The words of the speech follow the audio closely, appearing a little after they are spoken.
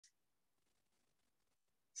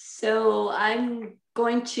So I'm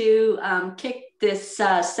going to kick this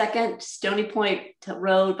second Stony Point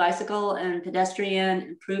Road Bicycle and Pedestrian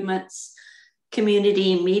Improvements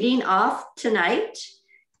Community Meeting off tonight.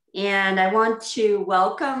 And I want to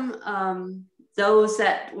welcome those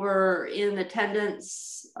that were in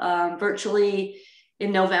attendance virtually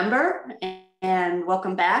in November, and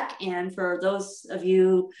welcome back. And for those of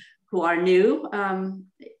you who are new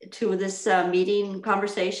to this meeting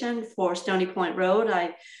conversation for Stony Point Road,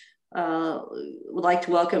 I would like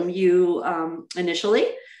to welcome you initially.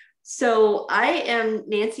 So I am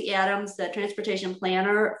Nancy Adams, the transportation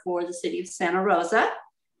planner for the city of Santa Rosa.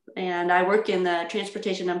 And I work in the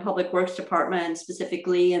Transportation and Public Works Department,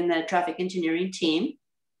 specifically in the traffic engineering team.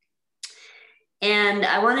 And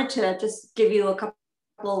I wanted to just give you a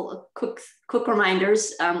couple of quick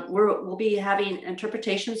reminders. We'll be having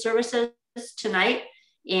interpretation services tonight,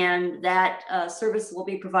 and that service will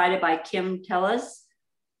be provided by Kim Tellez.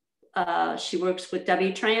 She works with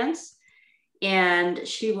W-Trans, and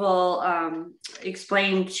she will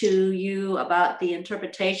explain to you about the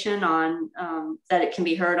interpretation on that it can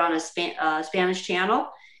be heard on a Spanish channel,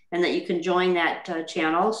 and that you can join that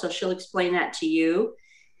channel. So she'll explain that to you.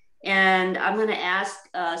 And I'm going to ask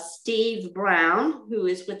Steve Brown, who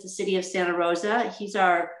is with the city of Santa Rosa. He's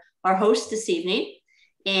our host this evening,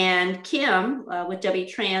 and Kim with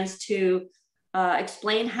W-Trans to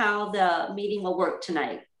explain how the meeting will work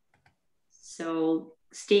tonight. So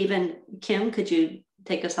Steve and Kim, could you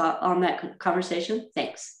take us on that conversation?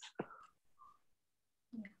 Thanks.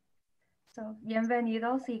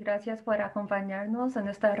 Bienvenidos y gracias por acompañarnos en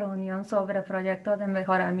esta reunión sobre el proyecto de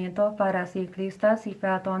mejoramiento para ciclistas y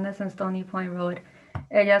peatones en Stony Point Road.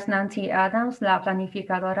 Ella es Nancy Adams, la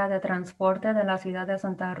planificadora de transporte de la ciudad de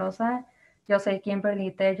Santa Rosa. Yo soy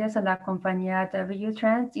Kimberly Telles de la compañía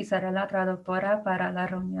W-Trans y seré la traductora para la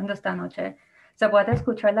reunión de esta noche. Se puede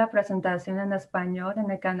escuchar la presentación en español en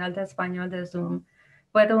el canal de español de Zoom.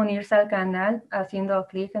 Puede unirse al canal haciendo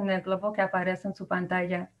clic en el globo que aparece en su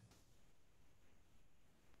pantalla.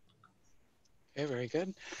 Okay, very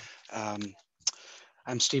good.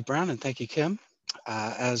 I'm Steve Brown, and thank you, Kim.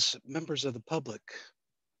 As members of the public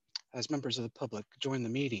join the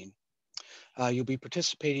meeting, you'll be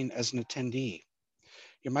participating as an attendee.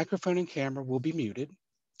 Your microphone and camera will be muted.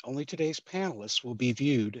 Only today's panelists will be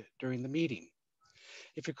viewed during the meeting.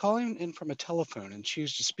 If you're calling in from a telephone and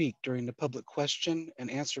choose to speak during the public question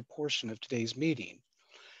and answer portion of today's meeting,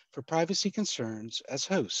 for privacy concerns, as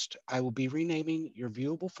host, I will be renaming your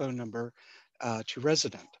viewable phone number to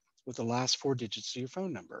resident with the last 4 digits of your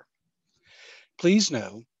phone number. Please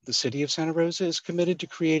know the City of Santa Rosa is committed to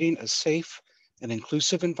creating a safe and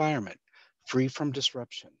inclusive environment free from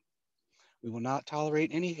disruption. We will not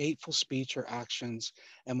tolerate any hateful speech or actions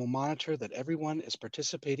and will monitor that everyone is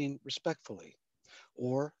participating respectfully,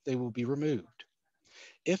 or they will be removed.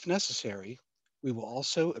 If necessary, we will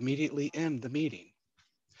also immediately end the meeting.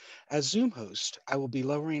 As Zoom host, I will be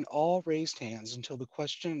lowering all raised hands until the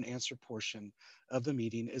question and answer portion of the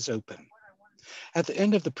meeting is open. At the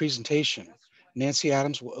end of the presentation, Nancy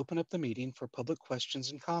Adams will open up the meeting for public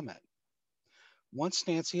questions and comment. Once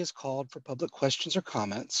Nancy is called for public questions or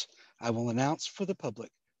comments, I will announce for the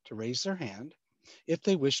public to raise their hand if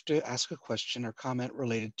they wish to ask a question or comment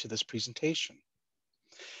related to this presentation.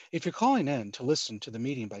 If you're calling in to listen to the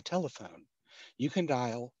meeting by telephone, you can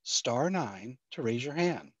dial *9 to raise your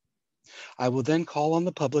hand. I will then call on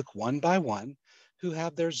the public one by one who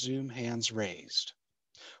have their Zoom hands raised.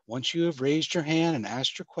 Once you have raised your hand and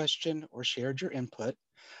asked your question or shared your input,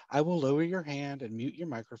 I will lower your hand and mute your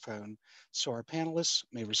microphone so our panelists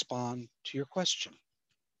may respond to your question.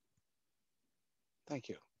 Thank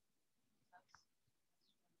you.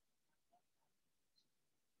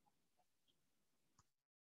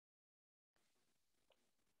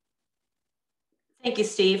 Thank you,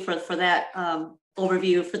 Steve, for that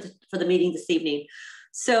overview for the meeting this evening.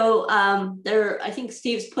 So I think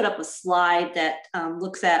Steve's put up a slide that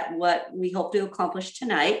looks at what we hope to accomplish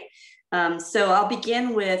tonight. So I'll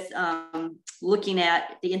begin with looking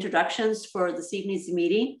at the introductions for this evening's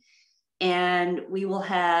meeting. And we will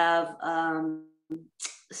have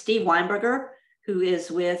Steve Weinberger, who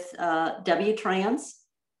is with W-Trans,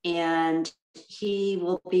 and he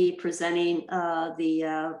will be presenting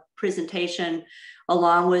the presentation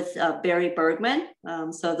along with Barry Bergman.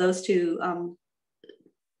 So those two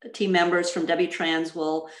team members from W-Trans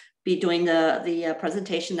will be doing the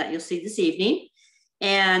presentation that you'll see this evening.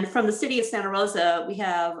 And from the city of Santa Rosa, we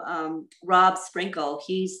have Rob Sprinkle.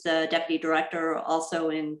 He's the deputy director also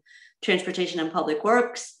in Transportation and Public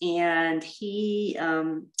Works, and he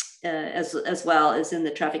as well is in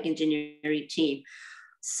the traffic engineering team.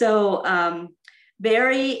 So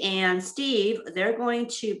Barry and Steve, they're going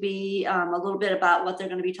to be a little bit about what they're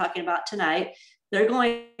going to be talking about tonight. They're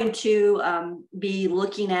going to be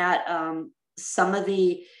looking at some of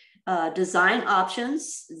the design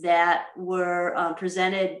options that were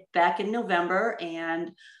presented back in November.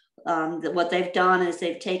 And what they've done is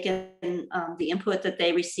they've taken the input that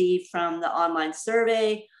they received from the online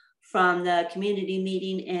survey, from the community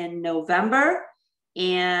meeting in November,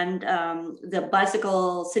 and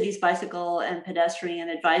the city's bicycle and pedestrian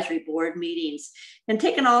advisory board meetings, and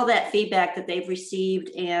taking all that feedback that they've received.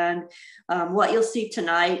 And what you'll see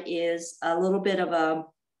tonight is a little bit of a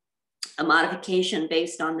modification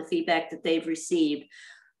based on the feedback that they've received.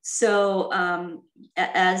 So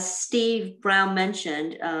as Steve Brown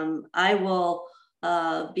mentioned, I will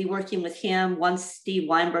be working with him once Steve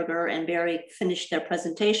Weinberger and Barry finish their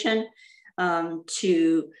presentation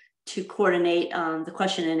to coordinate the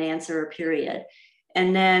question and answer period.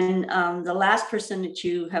 And then the last person that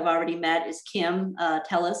you have already met is Kim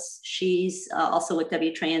Tellis. She's also with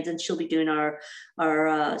W-Trans, and she'll be doing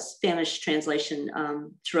our Spanish translation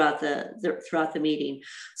throughout the meeting.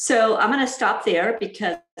 So I'm going to stop there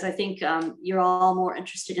because I think you're all more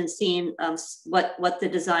interested in seeing what the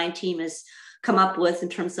design team has come up with in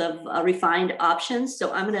terms of refined options.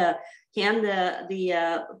 So I'm going to hand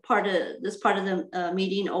this part of the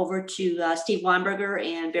meeting over to Steve Weinberger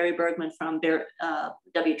and Barry Bergman from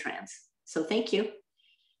W-Trans. So thank you.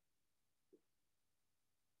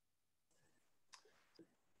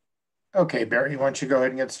 Okay, Barry, why don't you go ahead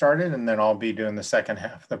and get started, and then I'll be doing the second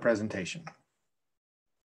half of the presentation.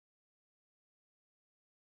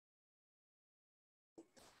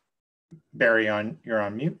 Barry, you're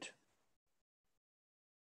on mute.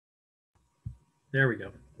 There we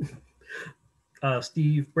go.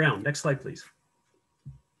 Steve Brown, next slide, please.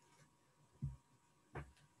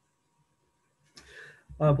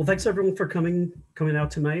 Well, thanks everyone for coming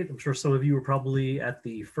out tonight. I'm sure some of you were probably at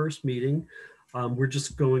the first meeting. We're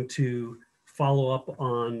just going to follow up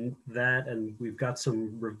on that, and we've got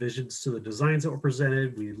some revisions to the designs that were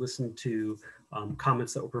presented. We listened to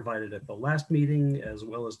comments that were provided at the last meeting, as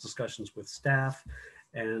well as discussions with staff.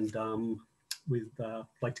 And we'd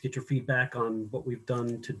like to get your feedback on what we've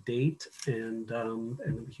done to date, and then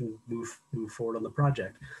we can move forward on the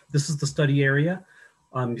project. This is the study area.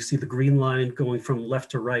 You see the green line going from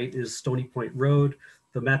left to right is Stony Point Road.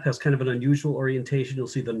 The map has kind of an unusual orientation. You'll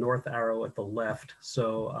see the north arrow at the left.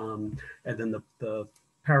 So, and then the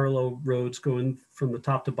parallel roads going from the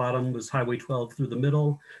top to bottom was Highway 12 through the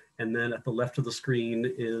middle. And then at the left of the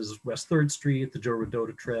screen is West 3rd Street, the Joe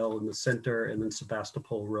Rodota Trail in the center, and then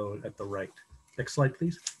Sebastopol Road at the right. Next slide,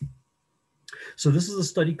 please. So this is a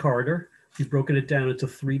study corridor. We've broken it down into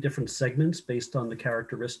 3 different segments based on the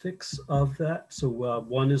characteristics of that. So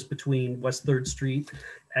one is between West 3rd Street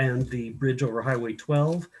and the bridge over Highway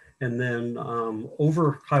 12. And then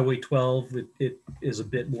over Highway 12, it is a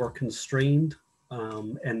bit more constrained.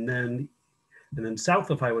 And then south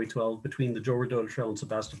of Highway 12, between the Joe Rodota Trail and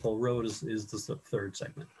Sebastopol Road is the 3rd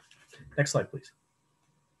segment. Next slide, please.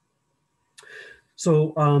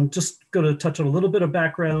 So just going to touch on a little bit of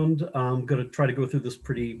background. I'm going to try to go through this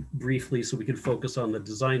pretty briefly so we can focus on the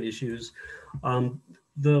design issues.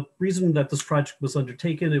 The reason that this project was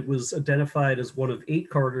undertaken, it was identified as one of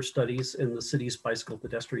 8 corridor studies in the city's bicycle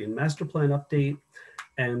pedestrian master plan update,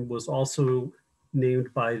 and was also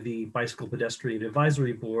named by the Bicycle Pedestrian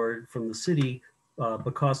Advisory Board from the city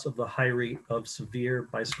because of the high rate of severe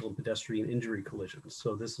bicycle and pedestrian injury collisions.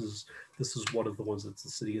 So this is one of the ones that the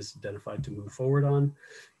city has identified to move forward on.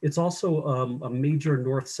 It's also a major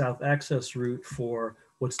north-south access route for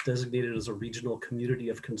what's designated as a regional community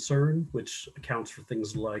of concern, which accounts for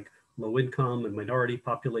things like low income and minority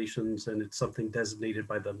populations, and it's something designated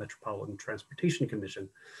by the Metropolitan Transportation Commission.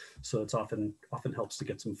 So it's often helps to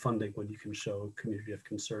get some funding when you can show community of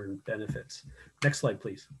concern benefits. Next slide,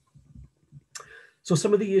 please. So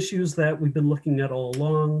some of the issues that we've been looking at all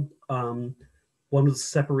along, one was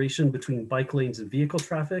separation between bike lanes and vehicle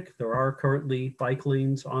traffic. There are currently bike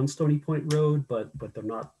lanes on Stony Point Road, but they're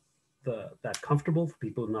not that comfortable for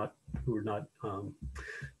people who are not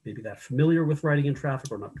maybe that familiar with riding in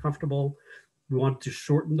traffic or not comfortable. We want to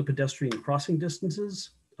shorten the pedestrian crossing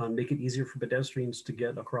distances, make it easier for pedestrians to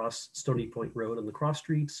get across Stony Point Road and the cross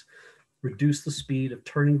streets, reduce the speed of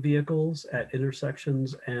turning vehicles at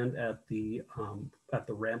intersections and at the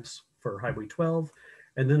ramps for Highway 12,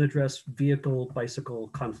 and then address vehicle-bicycle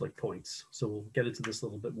conflict points. So we'll get into this a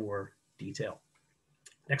little bit more detail.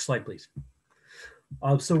 Next slide, please.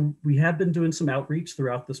 So we have been doing some outreach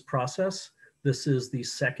throughout this process. This is the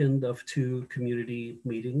second of 2 community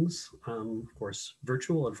meetings, of course,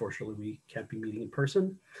 virtual. Unfortunately, we can't be meeting in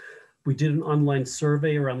person. We did an online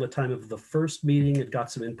survey around the time of the first meeting. It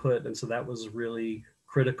got some input, and so that was really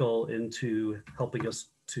critical into helping us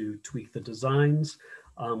to tweak the designs.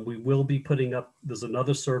 We will be putting up, there's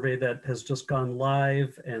another survey that has just gone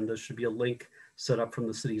live, and there should be a link set up from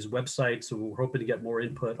the city's website. So we're hoping to get more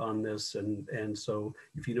input on this. And so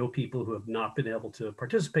if you know people who have not been able to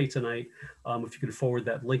participate tonight, if you could forward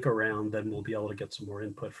that link around, then we'll be able to get some more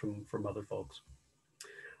input from other folks.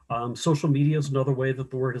 Social media is another way that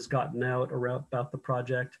the word has gotten out about the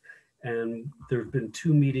project. And there have been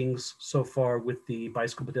 2 meetings so far with the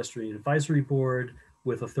Bicycle Pedestrian Advisory Board,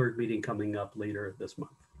 with a 3rd meeting coming up later this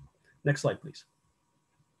month. Next slide, please.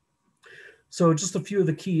 So just a few of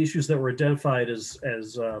the key issues that were identified as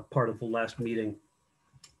part of the last meeting.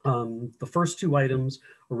 The first 2 items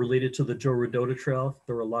are related to the Joe Rodota Trail.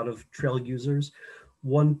 There were a lot of trail users.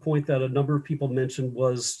 One point that a number of people mentioned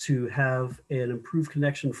was to have an improved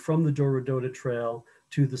connection from the Joe Rodota Trail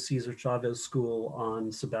to the Cesar Chavez School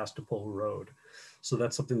on Sebastopol Road. So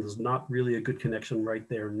that's something that's not really a good connection right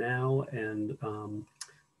there now. And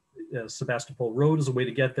Sebastopol Road is a way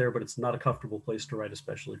to get there, but it's not a comfortable place to ride,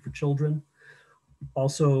 especially for children.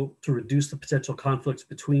 Also, to reduce the potential conflicts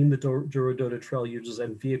between the Joe Rodota Trail users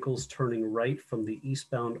and vehicles turning right from the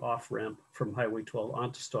eastbound off-ramp from Highway 12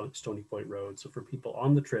 onto Stony Point Road. So for people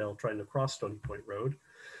on the trail trying to cross Stony Point Road.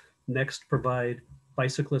 Next, provide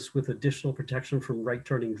bicyclists with additional protection from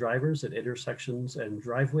right-turning drivers at intersections and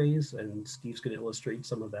driveways. And Steve's going to illustrate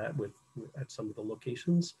some of that at some of the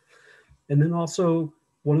locations. And then also,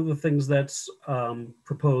 one of the things that's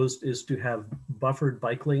proposed is to have buffered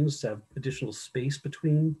bike lanes to have additional space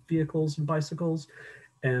between vehicles and bicycles.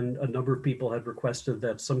 And a number of people had requested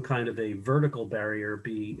that some kind of a vertical barrier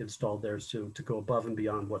be installed there to go above and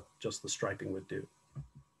beyond what just the striping would do.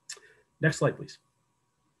 Next slide, please.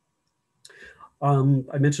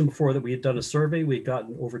 I mentioned before that we had done a survey. We had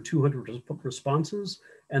gotten over 200 responses,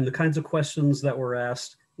 and the kinds of questions that were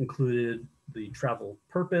asked included the travel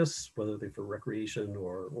purpose, whether they're for recreation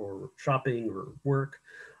or shopping or work,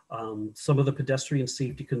 some of the pedestrian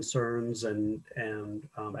safety concerns and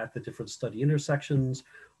at the different study intersections,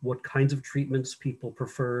 what kinds of treatments people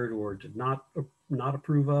preferred or did not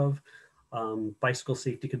approve of, bicycle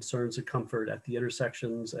safety concerns and comfort at the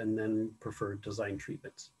intersections, and then preferred design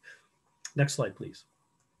treatments. Next slide, please.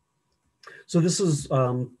 So this is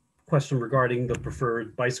a question regarding the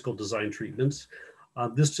preferred bicycle design treatments.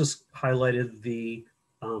 This just highlighted the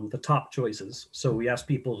top choices. So we asked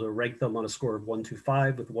people to rank them on a score of 1 to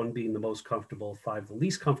 5, with 1 being the most comfortable, 5 the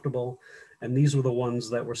least comfortable. And these were the ones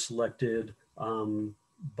that were selected,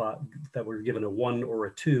 but that were given a 1 or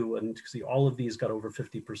a 2. And you can see all of these got over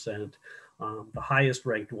 50%. The highest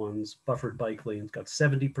ranked ones, buffered bike lanes, got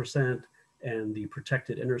 70%. And the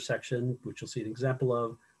protected intersection, which you'll see an example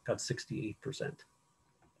of, got 68%.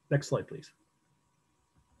 Next slide, please.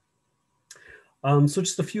 So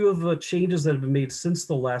just a few of the changes that have been made since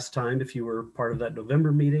the last time, if you were part of that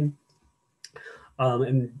November meeting.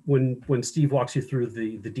 And when Steve walks you through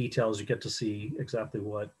the details, you get to see exactly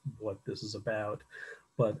what this is about.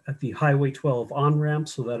 But at the Highway 12 on-ramp,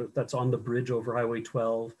 so that's on the bridge over Highway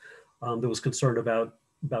 12, there was concern about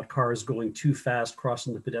cars going too fast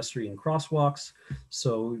crossing the pedestrian crosswalks.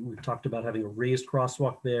 So we talked about having a raised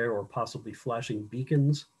crosswalk there or possibly flashing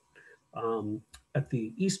beacons. At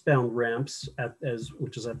the eastbound ramps,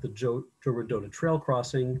 which is at the Joe Rodota Trail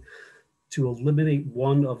crossing, to eliminate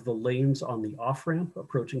one of the lanes on the off-ramp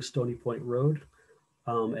approaching Stony Point Road.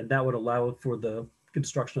 And that would allow for the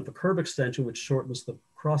construction of a curb extension, which shortens the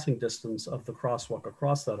crossing distance of the crosswalk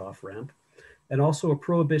across that off-ramp. And also a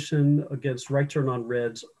prohibition against right turn on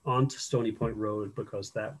reds onto Stony Point Road,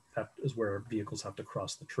 because that is where vehicles have to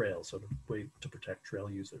cross the trail, so a way to protect trail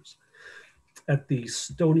users. At the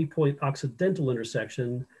Stony Point Occidental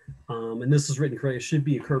intersection, and this is written correctly, it should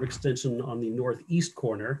be a curb extension on the northeast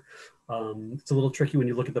corner. It's a little tricky when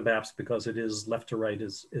you look at the maps because it is left to right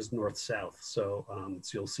is north-south. So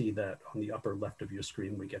you'll see that on the upper left of your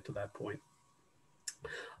screen when we get to that point.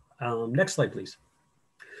 Next slide, please.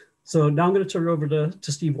 So now I'm going to turn it over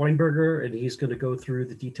to Steve Weinberger, and he's going to go through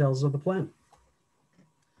the details of the plan.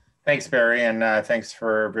 Thanks, Barry, and thanks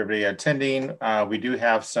for everybody attending. We do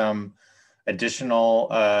have some additional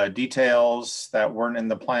details that weren't in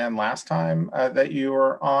the plan last time that you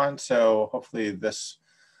were on, so hopefully this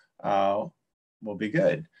will be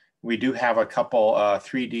good. We do have a couple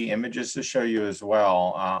 3D images to show you as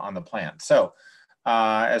well on the plan. So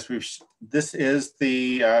this is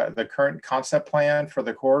the current concept plan for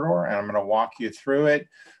the corridor, and I'm going to walk you through it.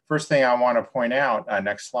 First thing I want to point out,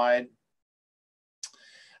 next slide.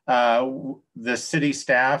 The city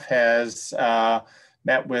staff has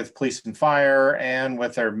met with police and fire and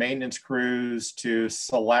with their maintenance crews to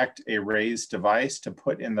select a raised device to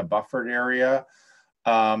put in the buffered area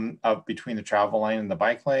of between the travel lane and the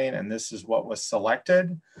bike lane. And this is what was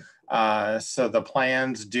selected. So the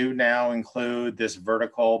plans do now include this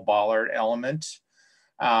vertical bollard element.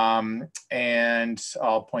 And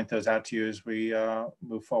I'll point those out to you as we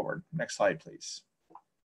move forward. Next slide, please.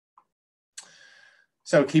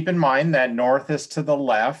 So keep in mind that north is to the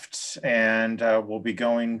left, and we'll be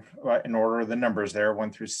going in order of the numbers there,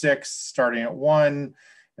 1 through 6, starting at 1,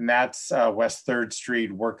 and that's West 3rd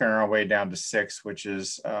Street, working our way down to 6, which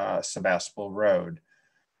is Sebastopol Road.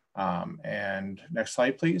 And next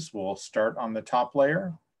slide, please. We'll start on the top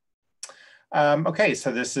layer. Okay,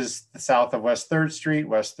 so this is the south of West 3rd Street.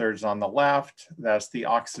 West 3rd's on the left. That's the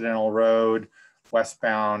Occidental Road,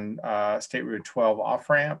 westbound State Route 12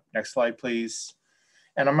 off-ramp. Next slide, please.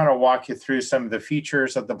 And I'm going to walk you through some of the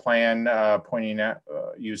features of the plan, pointing at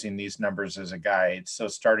using these numbers as a guide. So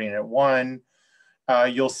starting at 1,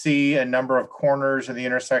 you'll see a number of corners of the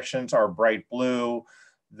intersections are bright blue.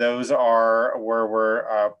 Those are where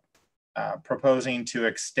we're proposing to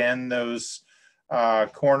extend those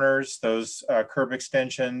corners, those curb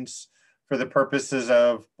extensions, for the purposes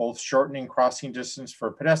of both shortening crossing distance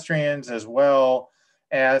for pedestrians, as well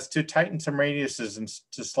as to tighten some radiuses and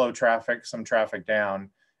to slow some traffic down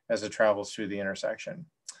as it travels through the intersection.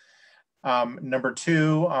 Number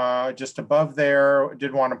 2, just above there,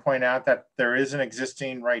 did want to point out that there is an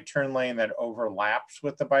existing right turn lane that overlaps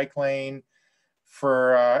with the bike lane.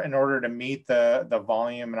 In order to meet the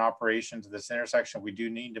volume and operations of this intersection, we do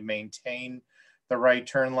need to maintain the right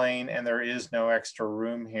turn lane, and there is no extra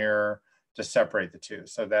room here to separate the two.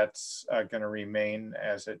 So that's going to remain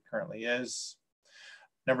as it currently is.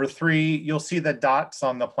 Number 3, you'll see the dots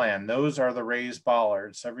on the plan. Those are the raised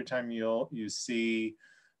bollards. Every time you see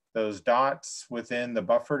those dots within the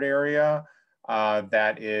buffered area,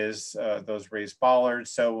 that is those raised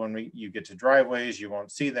bollards. So when you get to driveways, you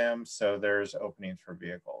won't see them. So there's openings for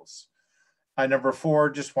vehicles. Number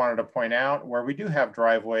 4, just wanted to point out where we do have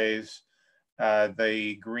driveways,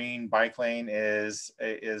 the green bike lane is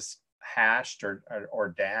hatched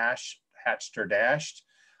or dashed.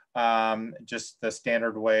 Just the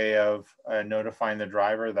standard way of notifying the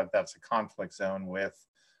driver that that's a conflict zone with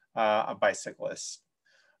a bicyclist.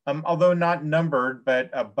 Although not numbered, but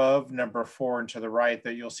above number 4 and to the right,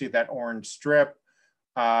 that you'll see that orange strip.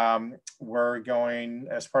 We're going,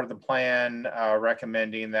 as part of the plan,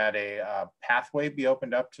 recommending that a pathway be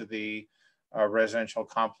opened up to the residential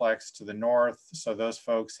complex to the north, so those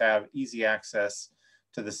folks have easy access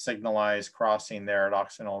to the signalized crossing there at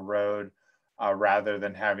Occidental Road, rather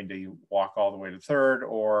than having to walk all the way to 3rd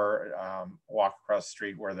or walk across the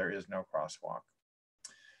street where there is no crosswalk.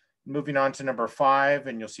 Moving on to number 5,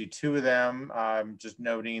 and you'll see 2 of them, just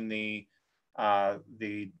noting the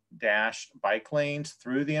dashed bike lanes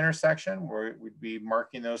through the intersection, where we'd be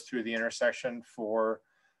marking those through the intersection for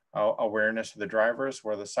awareness of the drivers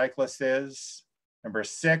where the cyclist is. Number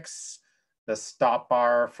 6, the stop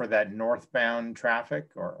bar for that northbound traffic,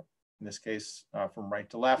 or in this case, from right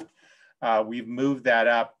to left. We've moved that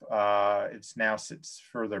up. It's now sits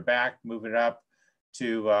further back, move it up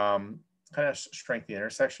to kind of shrink the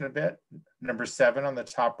intersection a bit. Number 7 on the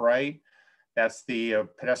top right, that's the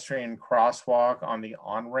pedestrian crosswalk on the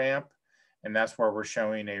on-ramp. And that's where we're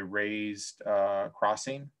showing a raised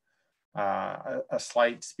crossing, a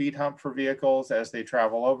slight speed hump for vehicles as they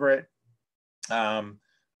travel over it,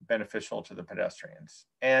 beneficial to the pedestrians.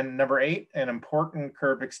 And number 8, an important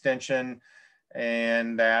curb extension,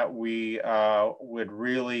 and that we would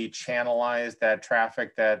really channelize that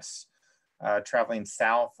traffic that's traveling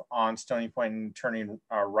south on Stony Point and turning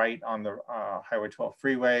right on the Highway 12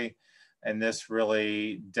 freeway. And this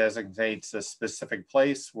really designates a specific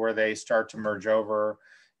place where they start to merge over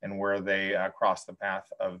and where they cross the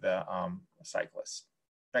path of the cyclist.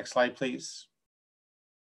 Next slide, please.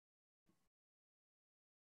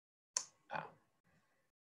 I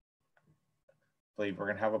believe we're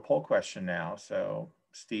gonna have a poll question now. So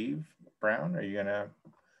Steve Brown, are you gonna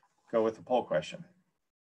go with the poll question?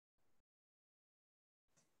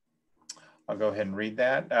 I'll go ahead and read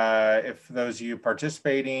that. If those of you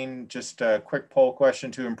participating, just a quick poll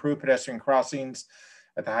question: to improve pedestrian crossings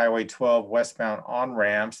at the Highway 12 westbound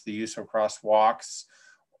on-ramps, the use of crosswalks,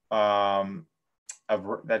 that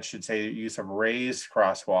should say use of raised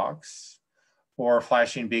crosswalks, or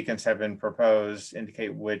flashing beacons have been proposed,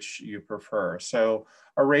 indicate which you prefer. So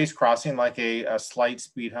a raised crossing, like a slight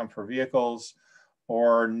speed hump for vehicles,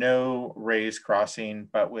 or no raised crossing,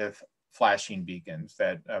 but with flashing beacons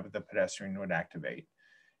that the pedestrian would activate.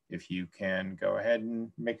 If you can go ahead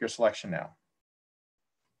and make your selection now.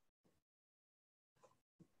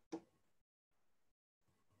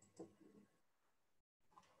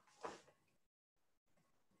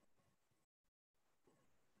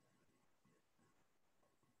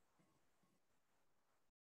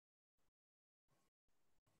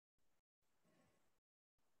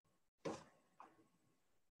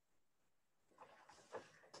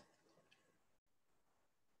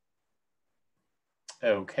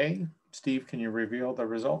 Okay, Steve, can you reveal the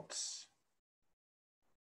results?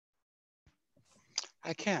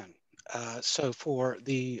 I can. So for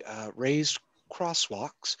the raised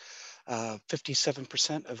crosswalks,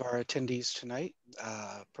 57% of our attendees tonight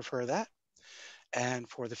prefer that. And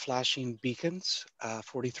for the flashing beacons,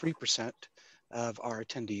 43% of our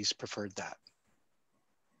attendees preferred that.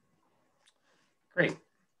 Great.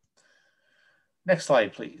 Next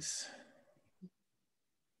slide, please.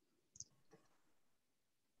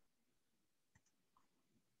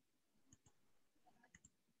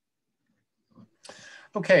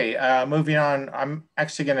 Okay, moving on. I'm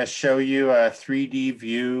actually going to show you a 3D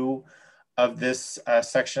view of this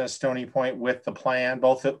section of Stony Point with the plan,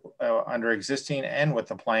 both under existing and with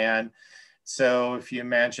the plan. So if you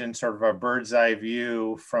imagine sort of a bird's eye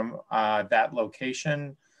view from that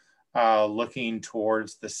location, looking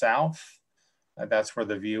towards the south, that's where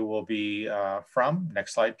the view will be from.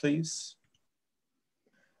 Next slide, please.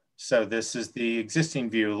 So this is the existing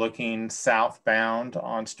view looking southbound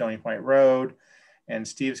on Stony Point Road. And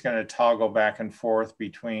Steve's going to toggle back and forth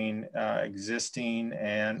between existing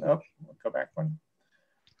and, oh, go back one.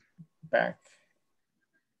 Back.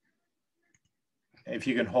 If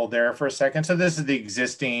you can hold there for a second. So this is the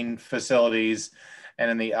existing facilities. And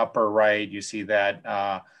in the upper right, you see that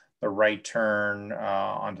the right turn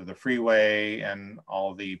onto the freeway and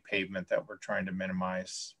all the pavement that we're trying to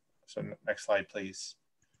minimize. So next slide, please.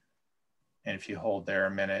 And if you hold there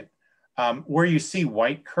a minute. Where you see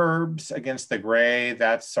white curbs against the gray,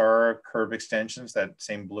 that's our curb extensions, that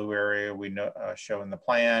same blue area we show in the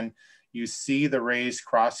plan. You see the raised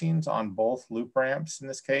crossings on both loop ramps in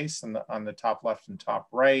this case, and on the top left and top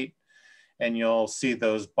right. And you'll see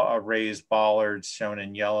those raised bollards shown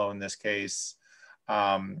in yellow in this case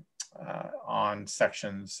on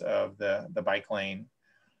sections of the bike lane.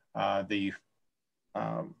 The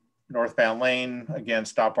northbound lane, again,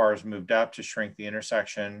 stop bars moved up to shrink the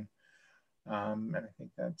intersection. And I think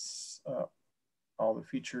that's all the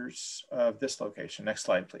features of this location. Next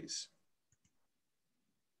slide, please.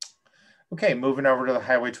 Okay, moving over to the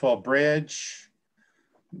Highway 12 bridge.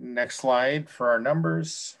 Next slide for our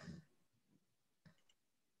numbers.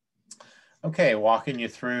 Okay, walking you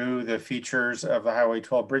through the features of the Highway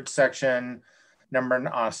 12 bridge section. Starting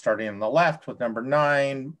on the left with number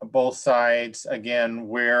 9, both sides, again,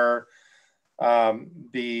 where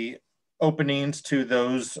the openings to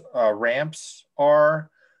those ramps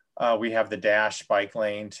are. We have the dash bike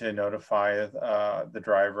lane to notify the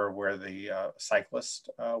driver where the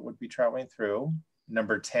cyclist would be traveling through.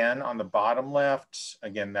 Number 10 on the bottom left,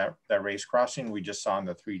 again, that raised crossing we just saw in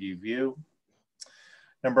the 3D view.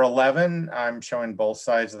 Number 11, I'm showing both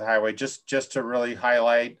sides of the highway just to really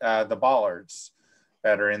highlight the bollards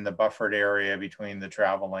that are in the buffered area between the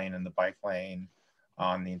travel lane and the bike lane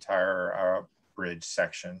on the entire bridge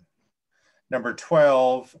section. Number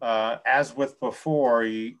 12, as with before,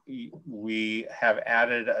 we have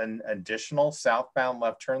added an additional southbound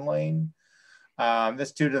left turn lane.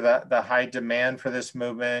 This due to the high demand for this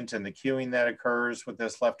movement and the queuing that occurs with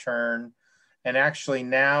this left turn. And actually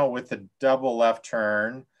now with the double left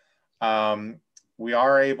turn, we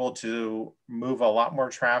are able to move a lot more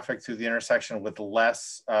traffic through the intersection with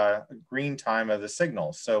less green time of the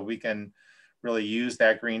signals. So we can really use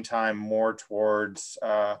that green time more towards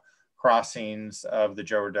crossings of the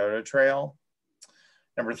Joe Rodota Trail.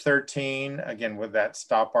 Number 13, again, with that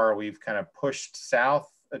stop bar, we've kind of pushed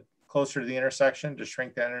south closer to the intersection to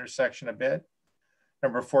shrink that intersection a bit.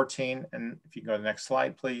 Number 14, and if you go to the next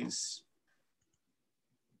slide, please.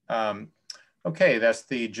 Okay, that's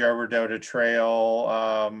the Joe Rodota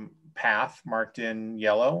Trail path marked in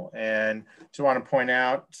yellow. And just want to point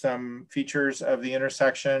out some features of the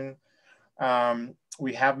intersection.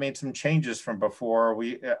 We have made some changes from before.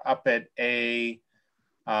 We up at A,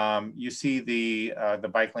 you see the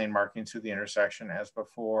bike lane markings through the intersection as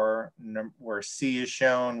before. Where C is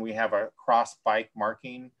shown, we have a cross bike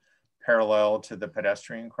marking parallel to the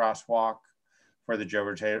pedestrian crosswalk for the Joe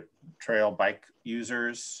Rodota Trail bike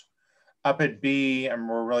users. Up at B, and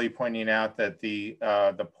we're really pointing out that the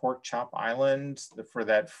pork chop island for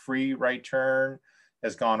that free right turn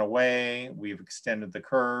has gone away. We've extended the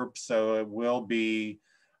curb, so it will be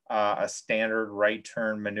a standard right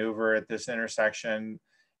turn maneuver at this intersection.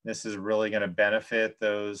 This is really going to benefit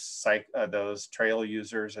those trail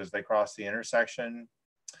users as they cross the intersection.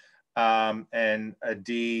 And a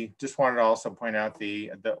D, just wanted to also point out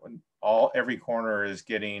every corner is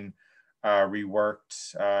getting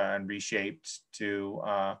reworked and reshaped to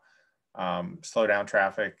slow down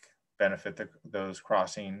traffic, benefit those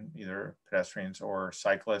crossing, either pedestrians or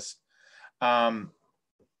cyclists.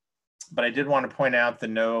 But I did want to point out the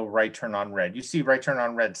no right turn on red. You see right turn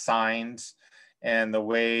on red signs, and the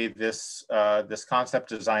way this this concept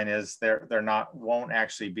design is, won't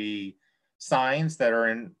actually be signs that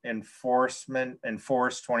are enforced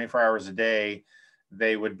 24 hours a day.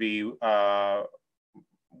 They would be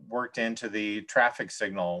worked into the traffic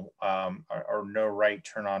signal, or no right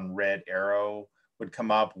turn on red arrow would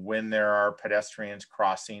come up when there are pedestrians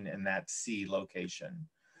crossing in that C location.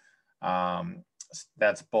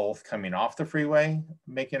 That's both coming off the freeway,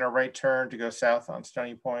 making a right turn to go south on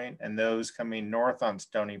Stony Point, and those coming north on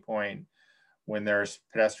Stony Point. When there's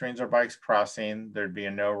pedestrians or bikes crossing, there'd be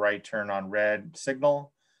a no right turn on red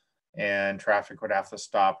signal, and traffic would have to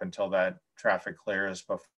stop until that traffic clears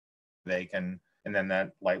before they can, and then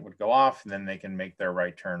that light would go off, and then they can make their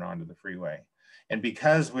right turn onto the freeway. And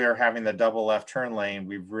because we are having the double left turn lane,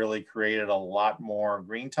 we've really created a lot more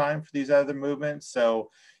green time for these other movements. So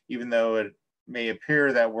even though it may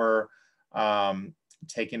appear that we're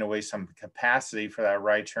taking away some capacity for that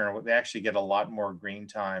right turn, they actually get a lot more green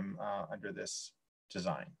time under this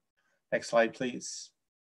design. Next slide, please.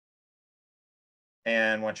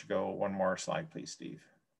 And why don't you go one more slide, please, Steve.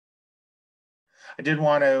 I did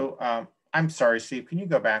want to, I'm sorry, Steve, can you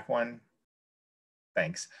go back one?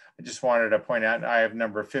 Thanks. I just wanted to point out, I have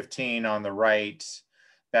number 15 on the right.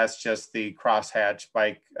 That's just the crosshatch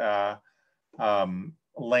bike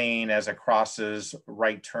lane as it crosses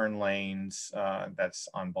right turn lanes. That's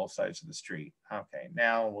on both sides of the street. Okay,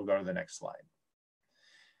 now we'll go to the next slide.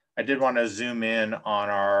 I did want to zoom in on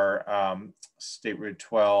our State Route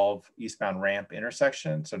 12 eastbound ramp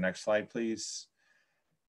intersection. So next slide, please.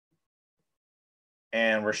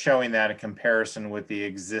 And we're showing that in comparison with the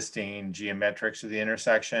existing geometrics of the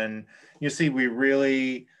intersection. You see, we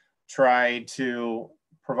really tried to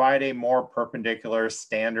provide a more perpendicular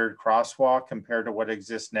standard crosswalk compared to what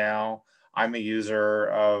exists now. I'm a user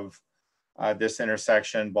of this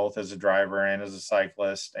intersection, both as a driver and as a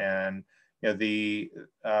cyclist. And you know, the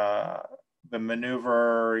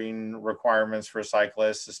maneuvering requirements for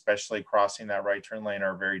cyclists, especially crossing that right turn lane,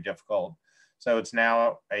 are very difficult. So it's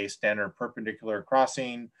now a standard perpendicular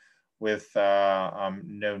crossing with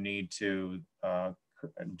no need to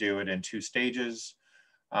do it in 2 stages.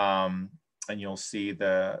 And you'll see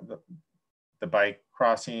the bike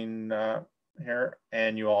crossing here,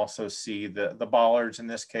 and you also see the bollards. In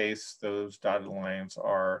this case, those dotted lines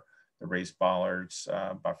are the raised bollards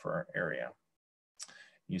buffer area.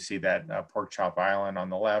 You see that pork chop island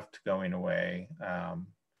on the left going away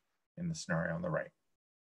in the scenario on the right.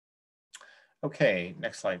 Okay,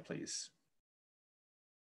 next slide, please.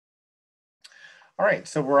 All right,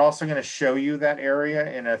 so we're also going to show you that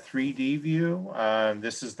area in a 3D view.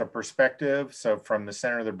 This is the perspective. So from the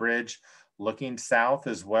center of the bridge, looking south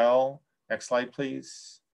as well. Next slide,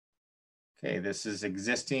 please. Okay, this is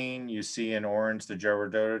existing. You see in orange, the Joe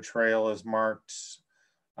Rodota Trail is marked.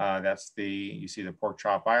 That's you see the Pork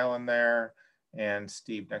Chop Island there. And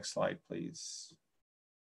Steve, next slide, please.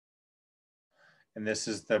 And this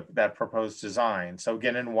is that proposed design. So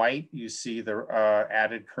again, in white, you see the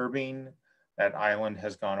added curbing. That island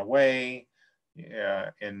has gone away.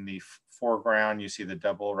 In the foreground, you see the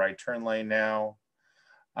double right turn lane now.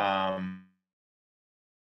 And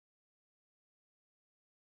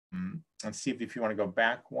Steve, if you want to go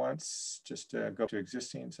back once, just to go to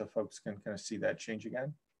existing so folks can kind of see that change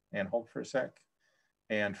again, and hold for a sec,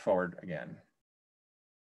 and forward again.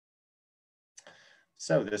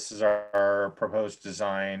 So this is our proposed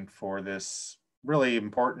design for this really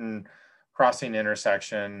important crossing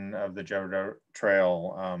intersection of the Joe Rodota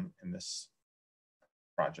Trail in this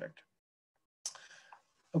project.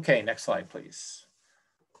 Okay, next slide, please.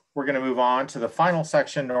 We're going to move on to the final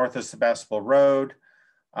section north of Sebastopol Road.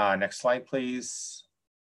 Next slide, please.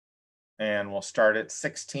 And we'll start at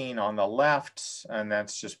 16 on the left. And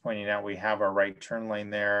that's just pointing out we have our right turn lane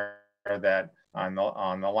there. That on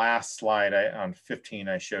the last slide, on 15,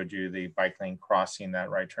 I showed you the bike lane crossing that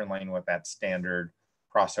right turn lane with that standard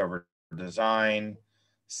crossover design.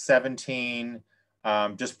 17,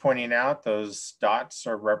 just pointing out those dots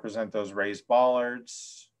represent those raised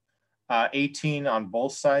bollards. 18 on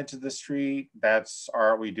both sides of the street,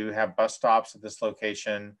 we do have bus stops at this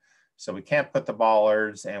location, so we can't put the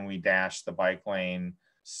bollards, and we dash the bike lane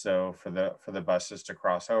so for the buses to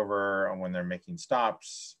cross over when they're making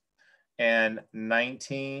stops. And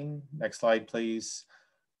 19, next slide, please.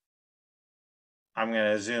 I'm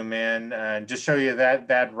going to zoom in and just show you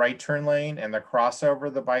that right turn lane and the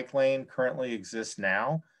crossover the bike lane currently exists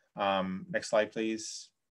now. Next slide, please.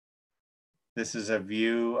 This is a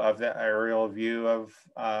view of the aerial view of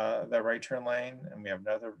the right turn lane, and we have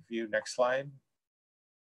another view. Next slide.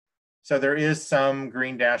 So there is some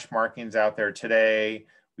green dash markings out there today.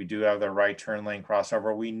 We do have the right turn lane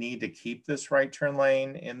crossover. We need to keep this right turn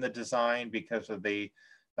lane in the design because of the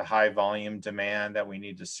high volume demand that we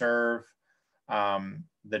need to serve.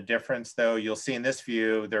 The difference though, you'll see in this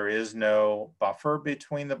view, there is no buffer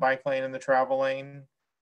between the bike lane and the travel lane.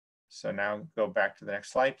 So now go back to the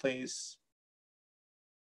next slide, please.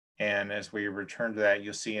 And as we return to that,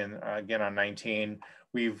 you'll see in again on 19,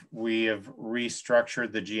 we have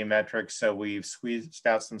restructured the geometrics. So we've squeezed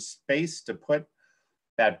out some space to put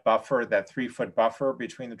that buffer, that 3-foot buffer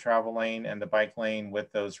between the travel lane and the bike lane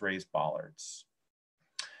with those raised bollards.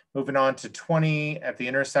 Moving on to 20, at the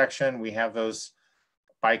intersection, we have those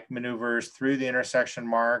bike maneuvers through the intersection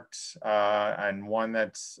marked, and one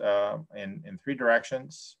that's in 3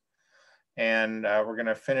 directions. And we're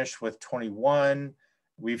gonna finish with 21.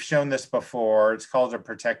 We've shown this before. It's called a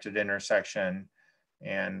protected intersection.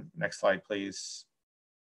 And next slide, please.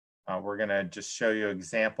 We're gonna just show you an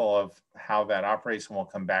example of how that operates, and we'll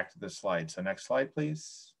come back to this slide. So next slide,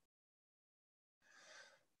 please.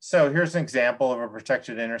 So here's an example of a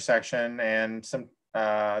protected intersection, and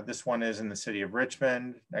this one is in the city of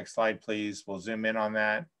Richmond. Next slide, please. We'll zoom in on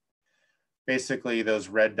that. Basically, those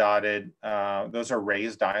red dotted, those are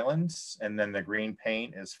raised islands, and then the green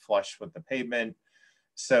paint is flush with the pavement.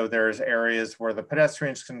 So there's areas where the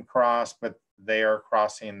pedestrians can cross, but they are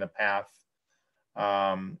crossing the path,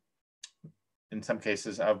 in some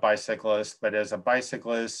cases of bicyclists. But as a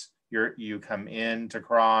bicyclist, you come in to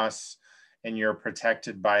cross, and you're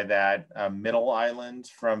protected by that middle island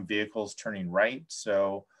from vehicles turning right.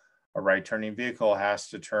 So a right turning vehicle has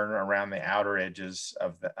to turn around the outer edges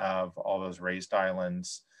of all those raised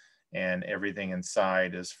islands, and everything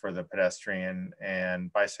inside is for the pedestrian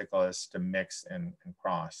and bicyclists to mix and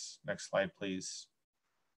cross. Next slide, please.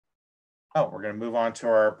 Oh, we're gonna move on to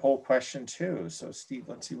our poll question 2. So Steve,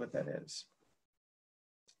 let's see what that is.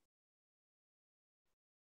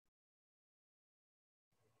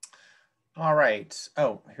 All right.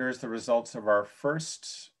 Oh, here's the results of our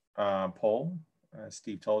first poll.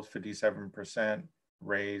 Steve told 57%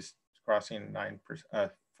 raised crossing,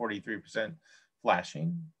 43%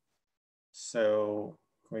 flashing. So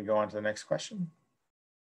can we go on to the next question?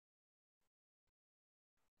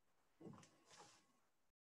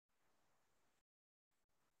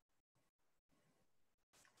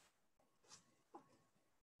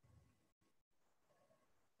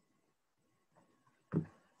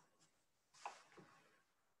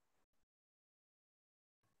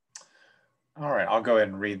 All right, I'll go ahead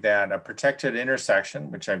and read that. A protected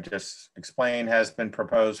intersection, which I've just explained, has been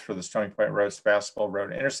proposed for the Stony Point Road Sebastopol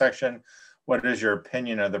Road intersection. What is your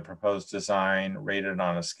opinion of the proposed design, rated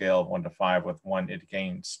on a scale of 1 to 5, with 1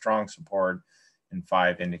 indicating strong support and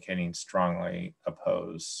 5 indicating strongly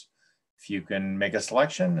oppose? If you can make a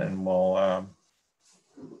selection, and we'll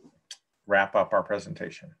wrap up our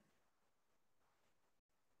presentation.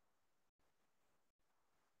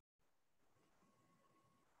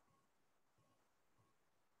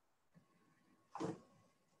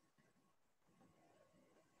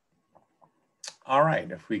 All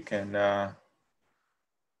right, if we can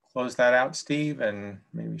close that out, Steve, and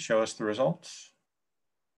maybe show us the results.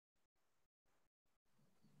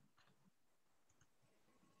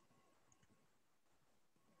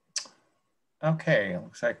 Okay,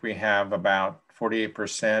 looks like we have about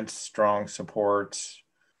 48% strong support.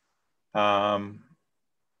 I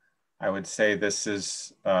would say this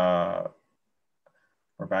is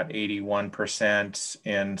we're about 81%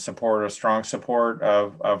 in support, or strong support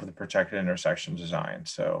of the protected intersection design.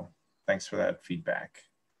 So thanks for that feedback.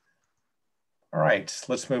 All right,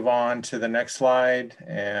 let's move on to the next slide,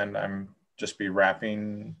 and I'm just be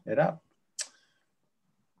wrapping it up.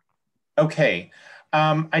 Okay,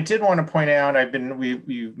 I did want to point out,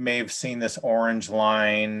 you may have seen this orange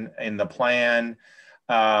line in the plan.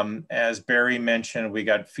 As Barry mentioned, we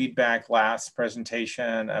got feedback last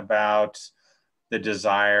presentation about the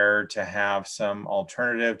desire to have some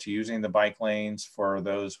alternative to using the bike lanes for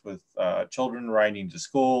those with children riding to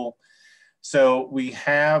school. So we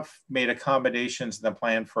have made accommodations in the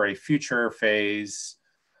plan for a future phase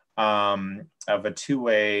of a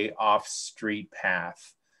 2-way off-street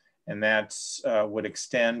path. And that would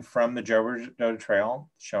extend from the Joe Rodota Trail,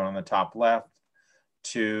 shown on the top left,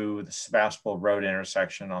 to the Sebastopol Road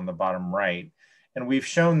intersection on the bottom right. And we've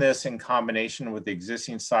shown this in combination with the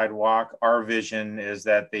existing sidewalk. Our vision is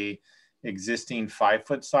that the existing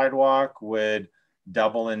 5-foot sidewalk would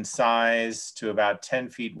double in size to about 10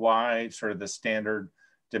 feet wide, sort of the standard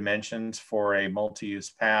dimensions for a multi-use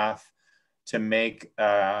path, to make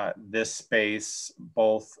this space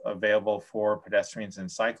both available for pedestrians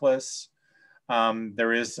and cyclists.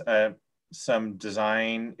 There is some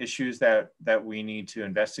design issues that we need to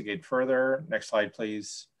investigate further. Next slide,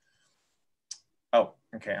 please. Oh,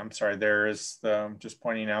 okay, I'm sorry. There is just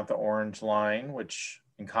pointing out the orange line, which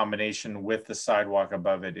in combination with the sidewalk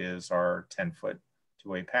above it is our 10-foot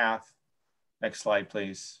two-way path. Next slide,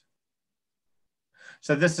 please.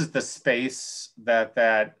 So this is the space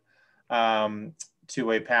that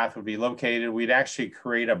two-way path would be located. We'd actually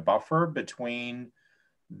create a buffer between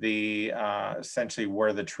the essentially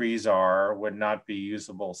where the trees are would not be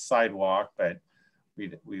usable sidewalk, but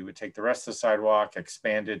we would take the rest of the sidewalk,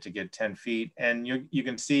 expand it to get 10 feet. And you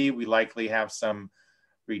can see we likely have some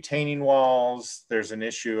retaining walls. There's an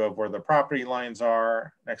issue of where the property lines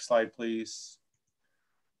are. Next slide, please.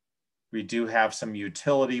 We do have some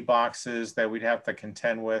utility boxes that we'd have to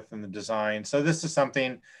contend with in the design. So this is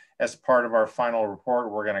something as part of our final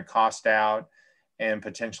report, we're going to cost out and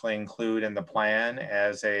potentially include in the plan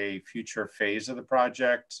as a future phase of the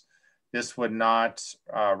project. This would not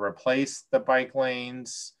replace the bike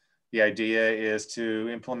lanes. The idea is to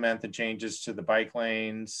implement the changes to the bike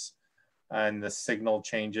lanes and the signal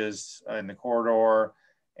changes in the corridor.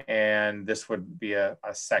 And this would be a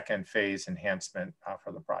second phase enhancement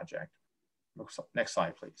for the project. Next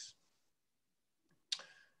slide, please.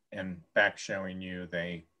 And back showing you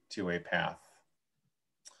the two-way path.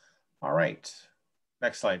 All right.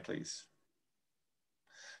 Next slide, please.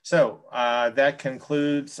 So that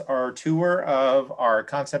concludes our tour of our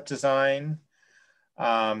concept design.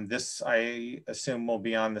 This, I assume, will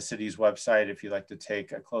be on the city's website if you'd like to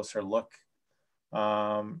take a closer look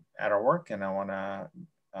at our work. And I want to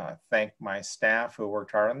thank my staff who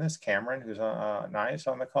worked hard on this. Cameron, who's nice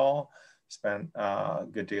on the call, spent a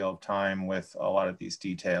good deal of time with a lot of these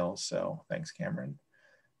details. So thanks, Cameron.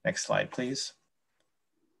 Next slide, please.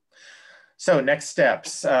 So next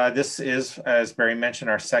steps. This is, as Barry mentioned,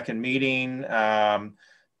 our second meeting.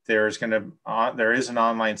 There is an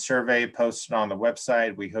online survey posted on the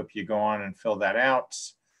website. We hope you go on and fill that out.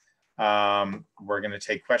 We're going to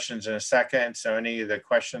take questions in a second. So any of the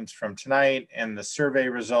questions from tonight and the survey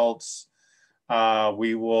results,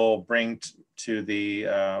 we will bring to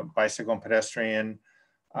the Bicycle and Pedestrian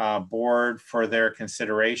Board for their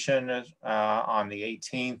consideration on the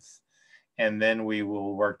 18th. And then we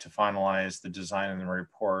will work to finalize the design and the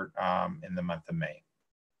report in the month of May.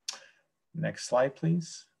 Next slide,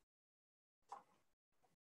 please.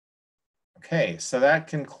 Okay, so that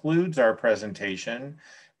concludes our presentation.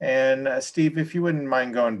 And Steve, if you wouldn't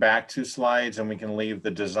mind going back 2 slides and we can leave the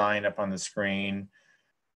design up on the screen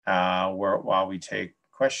while we take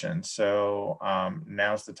questions. So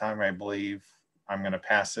now's the time, I believe, I'm going to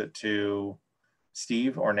pass it to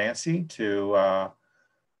Steve or Nancy to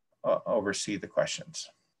oversee the questions.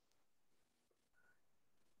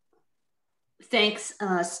 Thanks,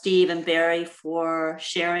 Steve and Barry, for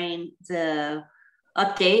sharing the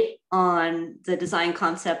update on the design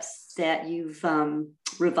concepts that you've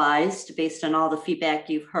revised based on all the feedback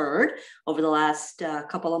you've heard over the last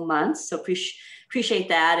couple of months. So appreciate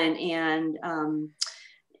that, and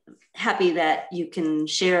happy that you can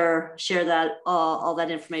share that all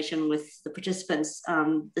that information with the participants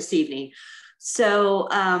this evening. So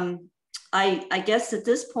I guess at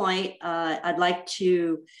this point, I'd like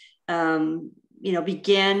to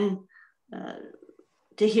begin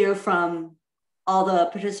to hear from all the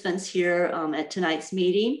participants here at tonight's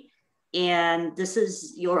meeting. And this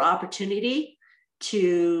is your opportunity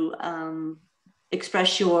to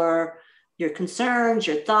express your concerns,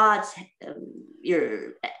 your thoughts,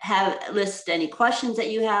 list any questions that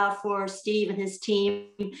you have for Steve and his team.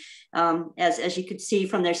 As you could see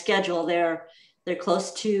from their schedule, they're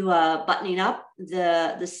close to buttoning up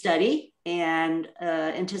the study and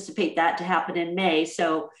anticipate that to happen in May.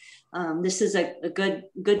 So this is a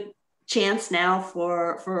good chance now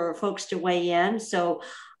for folks to weigh in. So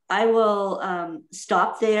I will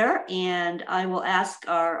stop there, and I will ask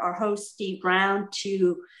our host, Steve Brown,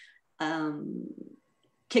 to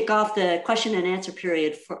kick off the question and answer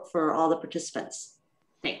period for all the participants.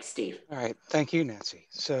 Thanks, Steve. All right, thank you, Nancy.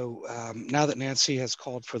 So now that Nancy has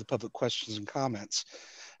called for the public questions and comments,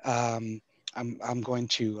 I'm going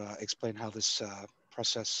to explain how this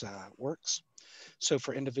process works. So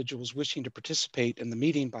for individuals wishing to participate in the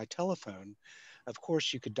meeting by telephone, of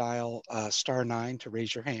course, you could dial *9 to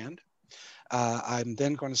raise your hand. I'm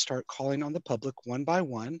then going to start calling on the public one by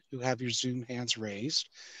one who have your Zoom hands raised.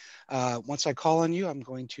 Once I call on you, I'm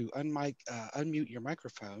going to unmute your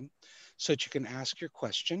microphone so that you can ask your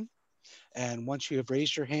question. And once you have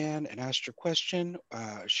raised your hand and asked your question,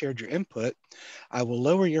 shared your input, I will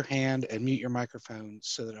lower your hand and mute your microphone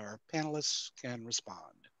so that our panelists can respond.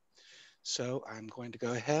 So I'm going to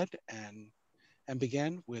go ahead and and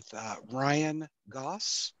begin with Ryan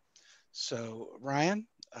Goss. So Ryan,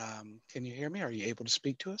 can you hear me? Are you able to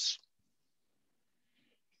speak to us?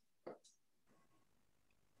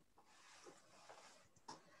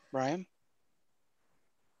 Ryan?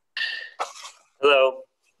 Hello.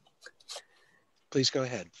 Please go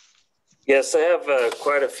ahead. Yes, I have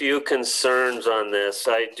quite a few concerns on this.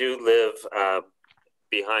 I do live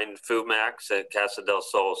behind Food Max at Casa del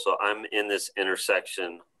Sol, so I'm in this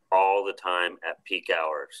intersection all the time at peak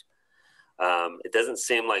hours. It doesn't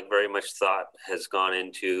seem like very much thought has gone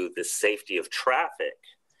into the safety of traffic.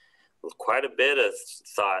 With quite a bit of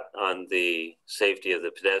thought on the safety of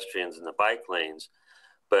the pedestrians and the bike lanes,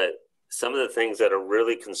 but some of the things that are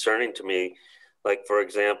really concerning to me, like for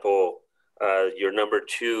example, your number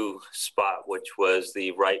 2 spot, which was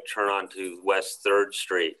the right turn onto West 3rd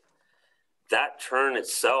Street. That turn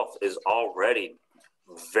itself is already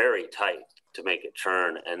very tight to make it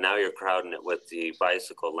turn, and now you're crowding it with the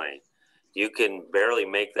bicycle lane. You can barely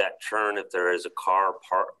make that turn if there is a car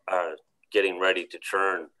getting ready to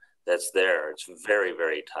turn that's there. It's very,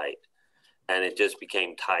 very tight, and it just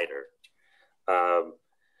became tighter.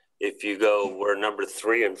 If you go where number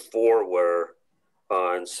 3 and 4 were,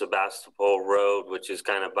 on Sebastopol Road, which is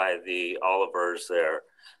kind of by the Olivers there,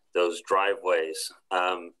 those driveways.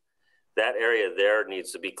 That area there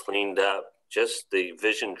needs to be cleaned up. Just the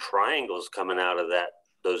vision triangles coming out of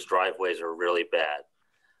those driveways are really bad.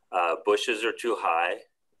 Bushes are too high.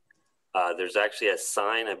 There's actually a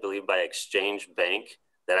sign, I believe, by Exchange Bank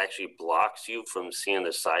that actually blocks you from seeing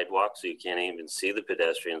the sidewalk, so you can't even see the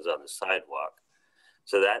pedestrians on the sidewalk.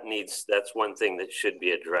 So that's one thing that should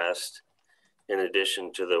be addressed, in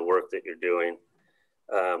addition to the work that you're doing.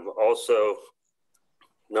 Also,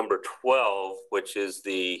 number 12, which is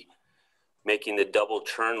making the double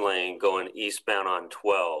turn lane going eastbound on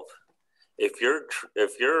 12. If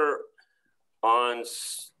you're on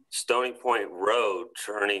Stony Point Road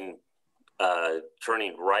turning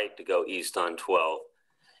right to go east on 12,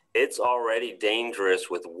 it's already dangerous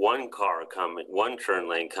with one turn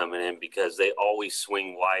lane coming in, because they always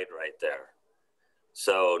swing wide right there.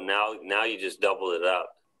 So now you just double it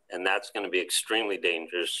up, and that's going to be extremely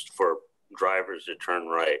dangerous for drivers to turn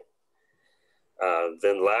right.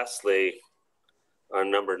 Then lastly, on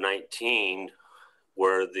number 19,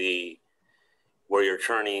 where you're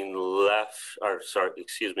turning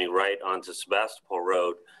right onto Sebastopol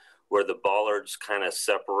Road, where the bollards kind of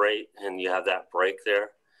separate and you have that break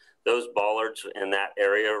there. Those bollards in that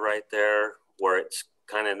area right there, where it's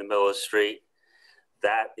kind of in the middle of the street,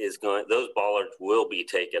 those bollards will be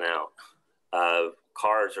taken out.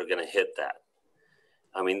 Cars are going to hit that.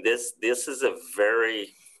 I mean, this is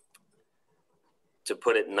to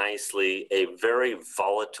put it nicely, a very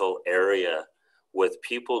volatile area with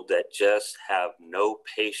people that just have no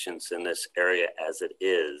patience in this area as it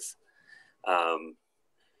is.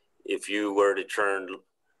 If you were to turn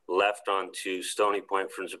left onto Stony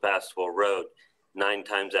Point from Sebastopol Road, 9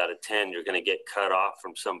 times out of 10, you're going to get cut off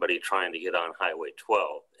from somebody trying to get on Highway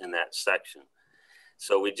 12 in that section.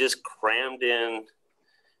 So we just crammed in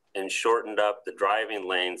and shortened up the driving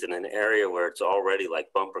lanes in an area where it's already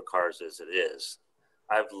like bumper cars as it is.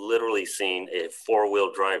 I've literally seen a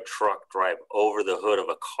 4-wheel drive truck drive over the hood of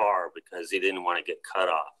a car because he didn't want to get cut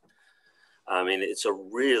off. I mean, it's a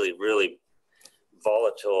really, really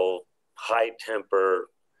volatile, high temper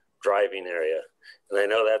driving area. And I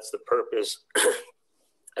know that's the purpose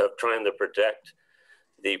of trying to protect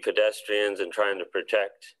the pedestrians and trying to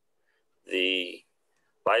protect the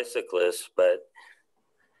bicyclists, but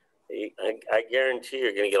I guarantee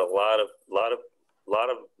you're going to get a lot of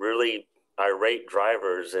really irate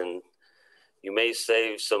drivers, and you may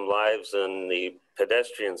save some lives on the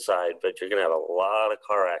pedestrian side, but you're going to have a lot of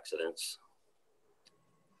car accidents.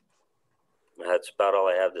 That's about all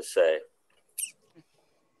I have to say.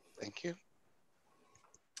 Thank you.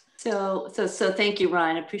 So thank you,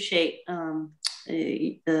 Ryan. I appreciate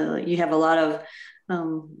you have a lot of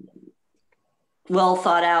well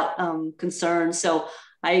thought out concerns. So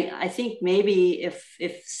I think maybe if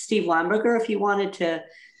Steve Weinberger, if you wanted to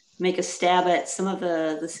make a stab at some of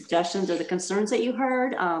the suggestions or the concerns that you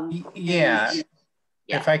heard. Yeah.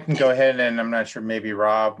 If I can go ahead, and I'm not sure, maybe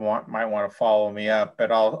Rob might want to follow me up,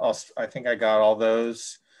 but I think I got all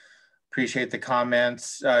those. Appreciate the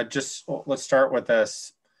comments. Just let's start with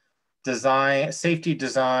this safety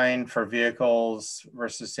design for vehicles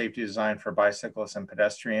versus safety design for bicyclists and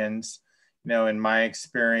pedestrians. You know, in my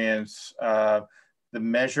experience, the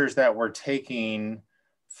measures that we're taking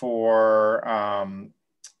for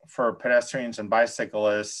pedestrians and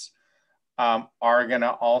bicyclists are going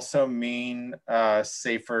to also mean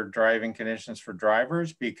safer driving conditions for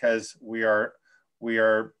drivers, because we are we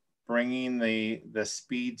are bringing the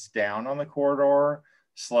speeds down on the corridor.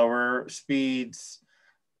 Slower speeds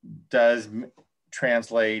does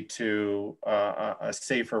translate to a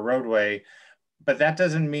safer roadway, but that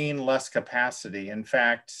doesn't mean less capacity. In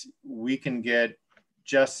fact, we can get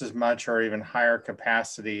just as much or even higher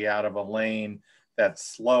capacity out of a lane that's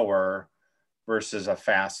slower versus a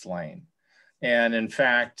fast lane. And in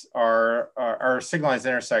fact, our signalized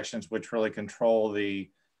intersections, which really control the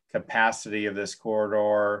capacity of this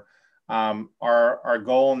corridor, our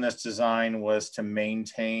goal in this design was to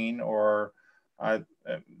maintain or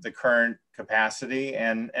the current capacity,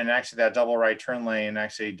 and actually that double right turn lane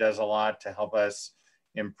actually does a lot to help us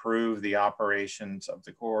improve the operations of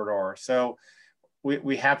the corridor. So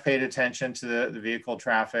we have paid attention to the vehicle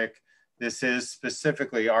traffic. This is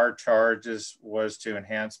specifically our charge was to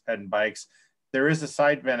enhance ped and bikes. There is a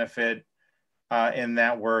side benefit in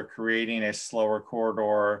that we're creating a slower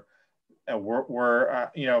corridor. You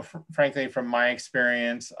know, frankly, from my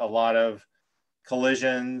experience, a lot of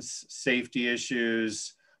collisions, safety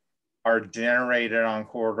issues are generated on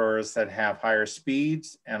corridors that have higher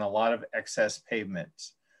speeds and a lot of excess pavement.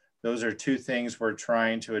 Those are two things we're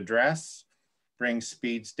trying to address: bring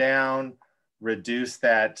speeds down, reduce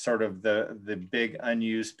that sort of the big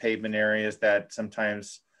unused pavement areas that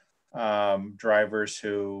sometimes drivers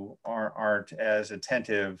who aren't as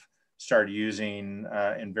attentive start using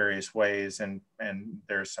in various ways, and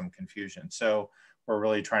there's some confusion. So we're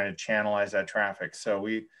really trying to channelize that traffic. So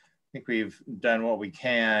we think we've done what we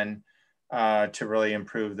can to really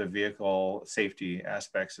improve the vehicle safety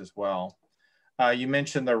aspects as well. You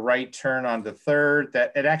mentioned the right turn on the 3rd,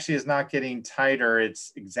 that it actually is not getting tighter.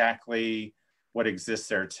 It's exactly what exists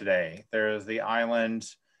there today. There's the island.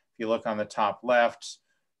 If you look on the top left,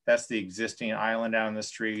 that's the existing island down the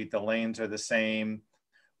street. The lanes are the same.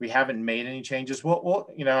 We haven't made any changes. We'll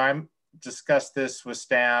you know, I'm discussed this with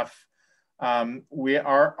staff.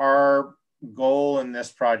 Our goal in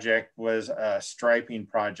this project was a striping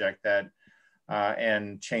project that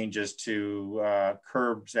and changes to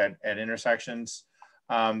curbs at intersections.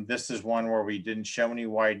 This is one where we didn't show any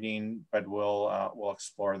widening, but we'll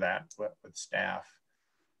explore that with staff.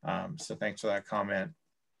 So thanks for that comment.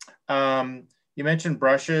 You mentioned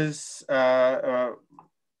brushes, brush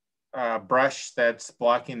that's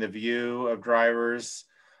blocking the view of drivers.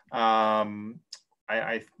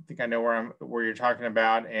 I think I know where you're talking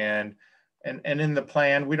about, and in the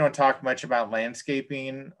plan, we don't talk much about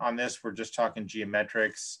landscaping on this. We're just talking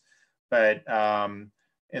geometrics, but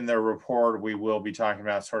in the report, we will be talking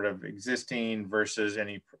about sort of existing versus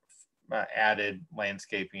any added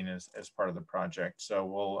landscaping as part of the project. So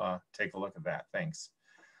we'll take a look at that. Thanks.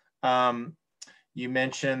 You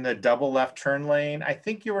mentioned the double left turn lane. I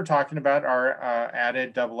think you were talking about our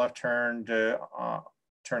added double left turn to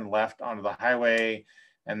turn left onto the highway,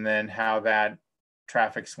 and then how that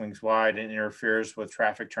traffic swings wide and interferes with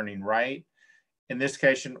traffic turning right. In this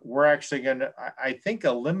case, we're actually going to, I think,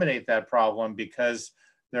 eliminate that problem, because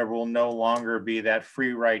there will no longer be that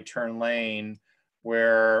free right turn lane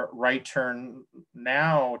where right turn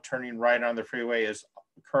now turning right on the freeway is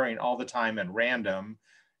occurring all the time at random.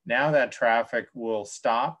 Now that traffic will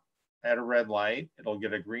stop at a red light. It'll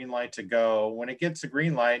get a green light to go. When it gets a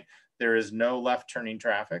green light, there is no left turning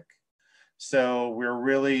traffic. So we're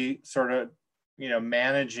really sort of, you know,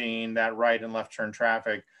 managing that right and left turn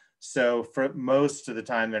traffic. So for most of the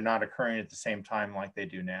time, they're not occurring at the same time like they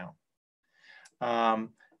do now.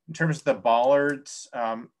 In terms of the bollards,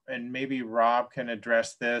 and maybe Rob can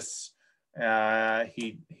address this.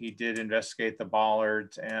 He did investigate the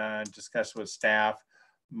bollards and discuss with staff.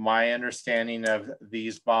 My understanding of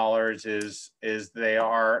these bollards is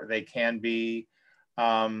they can be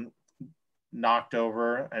knocked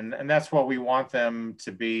over, and that's what we want them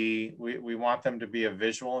to be. We want them to be a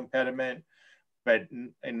visual impediment, but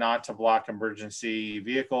not to block emergency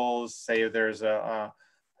vehicles. Say if there's a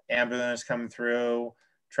ambulance coming through,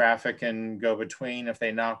 traffic can go between. If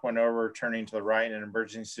they knock one over, turning to the right in an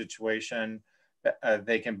emergency situation,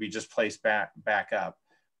 they can be just placed back up.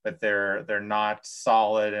 But they're not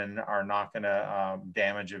solid and are not going to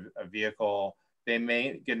damage a vehicle. They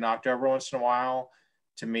may get knocked over once in a while.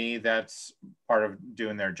 To me, that's part of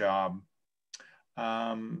doing their job.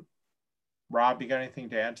 Rob, you got anything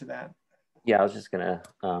to add to that? Yeah, I was just gonna,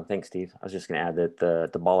 thanks, Steve. I was just gonna add that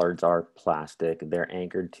the bollards are plastic. They're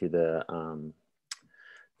anchored to the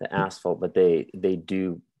asphalt, but they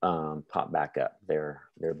do pop back up. They're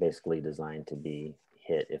basically designed to be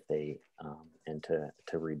hit if they and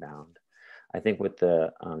to rebound. I think what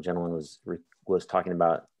the gentleman was talking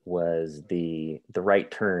about was the right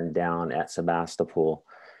turn down at Sebastopol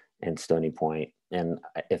and Stony Point. And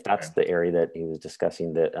if that's the area that he was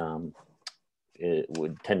discussing, that it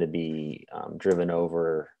would tend to be driven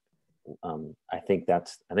over, I think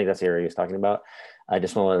that's the area he's talking about. I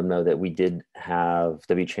just want to let him know that we did have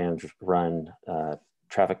WTrans run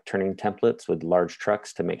traffic turning templates with large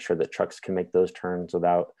trucks to make sure that trucks can make those turns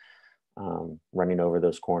without running over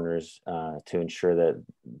those corners, to ensure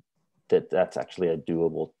that that's actually a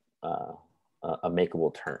doable, a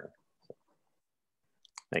makeable turn. So,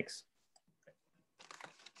 thanks.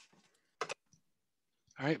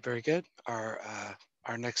 All right, very good. Our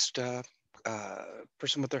next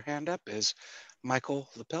person with their hand up is Michael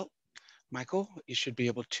Lepelt. Michael, you should be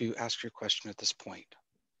able to ask your question at this point.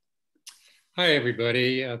 Hi,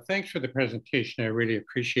 everybody. Thanks for the presentation. I really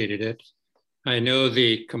appreciated it. I know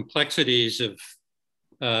the complexities of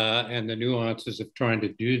and the nuances of trying to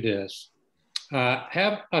do this.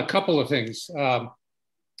 Have a couple of things. The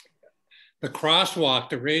crosswalk,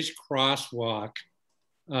 the raised crosswalk,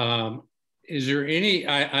 is there any,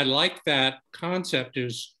 I like that concept.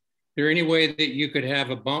 Is there any way that you could have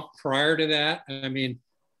a bump prior to that? I mean,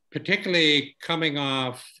 particularly coming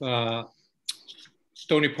off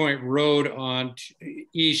Stony Point Road on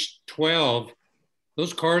East 12,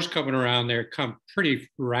 those cars coming around there come pretty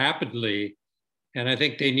rapidly. And I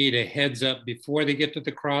think they need a heads up before they get to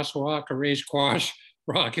the crosswalk. A raised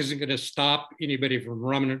crosswalk isn't going to stop anybody from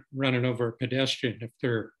running over a pedestrian if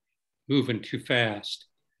they're moving too fast.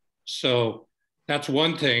 So that's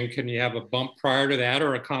one thing. Can you have a bump prior to that,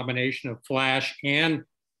 or a combination of flash and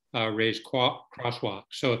raised crosswalk?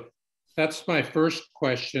 So that's my first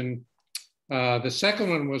question. The second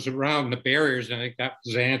one was around the barriers, and I think that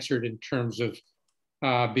was answered in terms of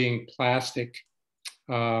being plastic.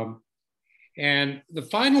 And the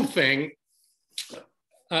final thing,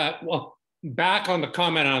 well, back on the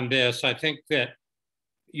comment on this, I think that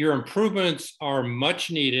your improvements are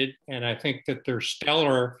much needed, and I think that they're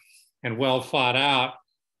stellar and well thought out,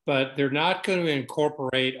 but they're not going to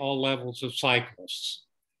incorporate all levels of cyclists.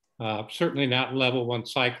 Certainly not level 1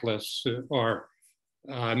 cyclists, or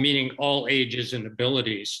meaning all ages and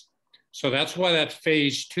abilities. So that's why that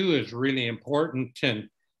phase 2 is really important, and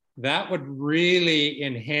that would really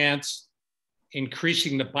enhance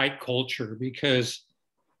increasing the bike culture, because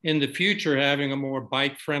in the future, having a more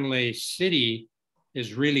bike-friendly city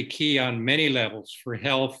is really key on many levels for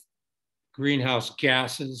health, greenhouse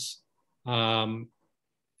gases.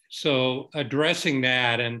 So addressing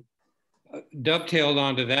that, and dovetailed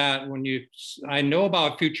onto that, I know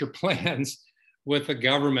about future plans with the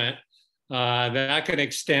government that could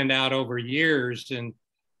extend out over years. And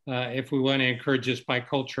if we want to encourage this bike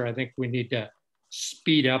culture, I think we need to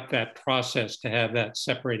speed up that process to have that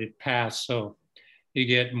separated path, so you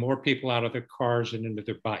get more people out of their cars and into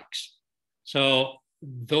their bikes. So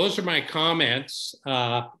those are my comments.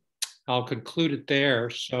 I'll conclude it there.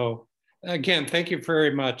 So again, thank you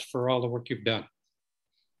very much for all the work you've done.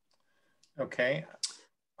 Okay.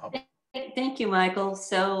 Thank you, Michael.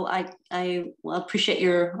 So I appreciate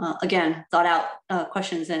your, again, thought out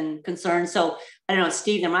questions and concerns. So I don't know,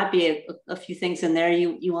 Steve, there might be a few things in there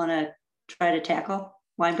you want to try to tackle.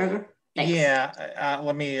 Weinberger? Thanks. Yeah,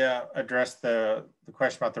 let me address the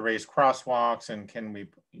question about the raised crosswalks, and can we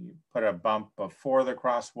put a bump before the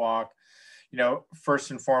crosswalk? You know,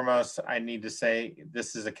 first and foremost, I need to say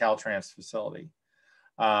this is a Caltrans facility.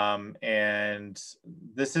 And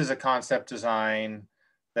this is a concept design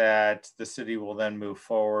that the city will then move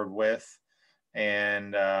forward with.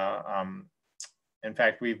 And in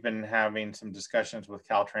fact, we've been having some discussions with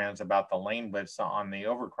Caltrans about the lane widths on the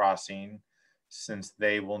overcrossing, since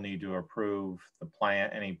they will need to approve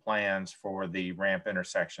any plans for the ramp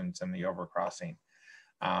intersections and the overcrossing.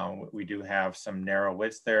 We do have some narrow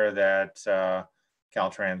widths there that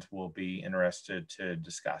Caltrans will be interested to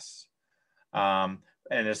discuss.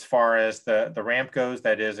 And as far as the ramp goes,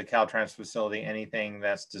 that is a Caltrans facility. Anything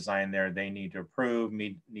that's designed there, they need to approve,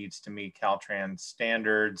 needs to meet Caltrans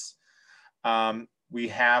standards. We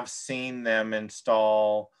have seen them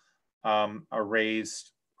install a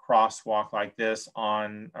raised crosswalk like this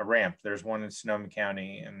on a ramp. There's one in Sonoma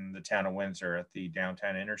County in the town of Windsor at the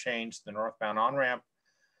downtown interchange. The northbound on-ramp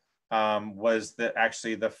was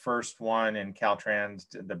actually the first one in Caltrans,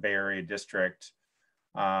 the Bay Area district,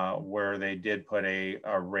 where they did put a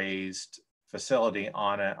raised facility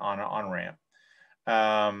on an on-ramp.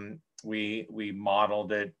 We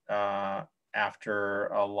modeled it after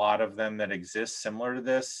a lot of them that exist similar to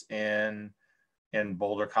this in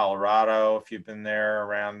Boulder, Colorado. If you've been there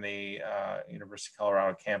around the University of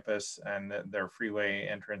Colorado campus, and their freeway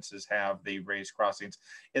entrances have the raised crossings.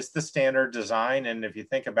 It's the standard design. And if you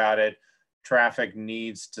think about it, traffic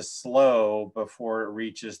needs to slow before it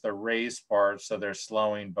reaches the raised part, so they're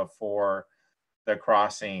slowing before the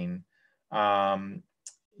crossing. In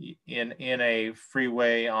a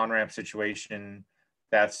freeway on-ramp situation,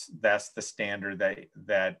 that's the standard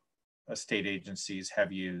that state agencies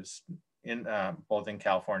have used in both in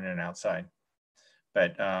California and outside,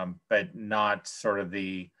 but not sort of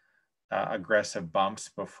the aggressive bumps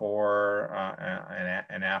before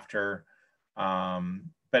and after.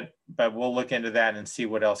 But we'll look into that and see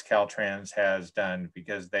what else Caltrans has done,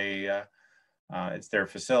 because they it's their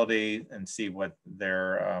facility, and see what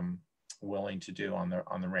they're willing to do on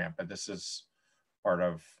the ramp. But this is part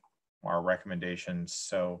of our recommendations.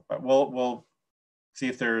 So, but we'll see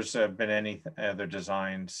if there's been any other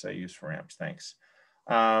designs used for ramps. Thanks.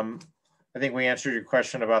 I think we answered your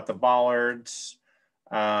question about the bollards,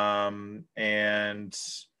 and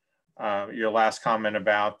your last comment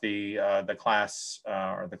about the class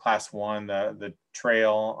or the class 1, the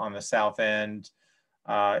trail on the south end.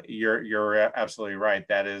 You're absolutely right.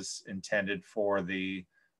 That is intended for the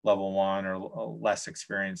level 1 or less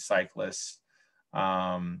experienced cyclists.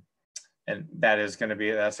 And that is going to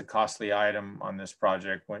be, that's a costly item on this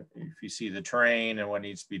project if you see the terrain and what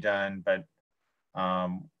needs to be done, but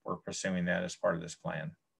we're pursuing that as part of this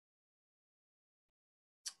plan.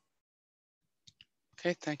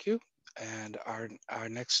 Okay, thank you. And our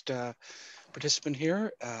next participant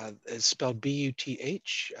here is spelled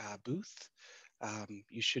B-U-T-H, Booth.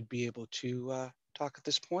 You should be able to talk at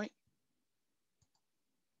this point.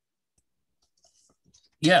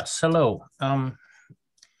 Yes, hello.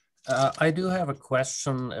 I do have a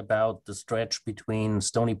question about the stretch between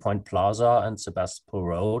Stony Point Plaza and Sebastopol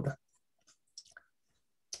Road.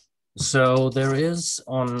 So there is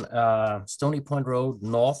on Stony Point Road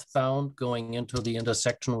northbound going into the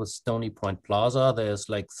intersection with Stony Point Plaza, there's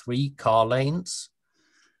like 3 car lanes,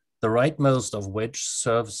 the rightmost of which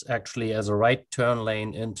serves actually as a right turn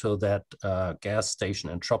lane into that gas station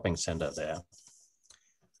and shopping center there.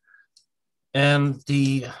 And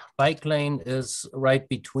the bike lane is right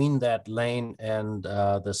between that lane and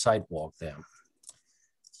the sidewalk there.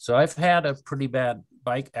 So I've had a pretty bad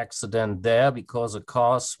bike accident there because a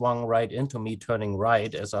car swung right into me turning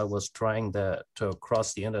right as I was trying to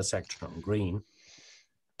cross the intersection on green.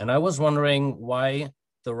 And I was wondering why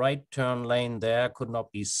the right turn lane there could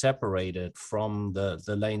not be separated from the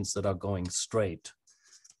lanes that are going straight,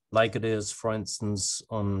 like it is, for instance,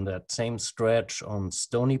 on that same stretch on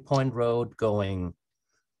Stony Point Road going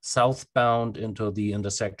southbound into the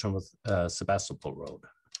intersection with Sebastopol Road.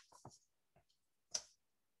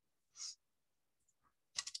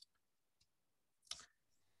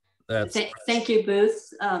 Thank you,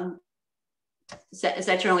 Booth. Is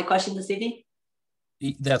that your only question this evening?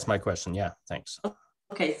 That's my question. Yeah, thanks.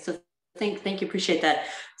 Okay, so thank you, appreciate that.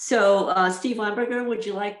 So Steve Lamberger, would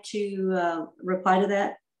you like to reply to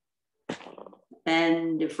that?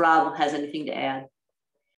 And if Rob has anything to add.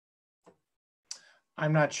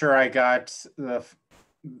 I'm not sure I got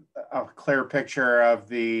a clear picture of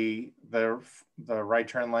the right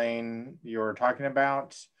turn lane you were talking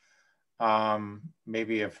about.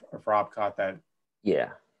 Maybe if Rob caught that. Yeah.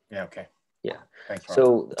 Yeah, okay. Yeah. Thanks, Rob.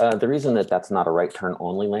 So the reason that that's not a right turn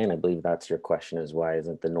only lane, I believe that's your question, is why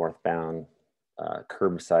isn't the northbound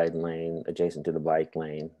curbside lane adjacent to the bike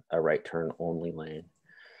lane a right turn only lane?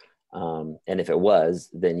 And if it was,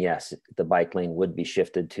 then yes, the bike lane would be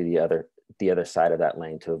shifted to the other side of that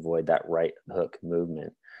lane to avoid that right hook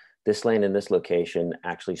movement. This lane in this location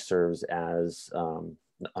actually serves as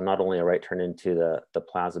not only a right turn into the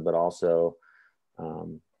plaza, but also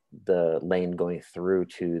the lane going through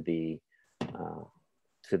to the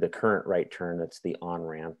current right turn. That's the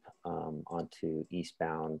on-ramp onto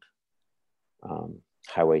eastbound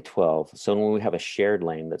Highway 12. So when we have a shared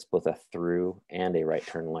lane that's both a through and a right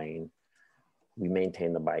turn lane, we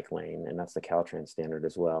maintain the bike lane, and that's the Caltrans standard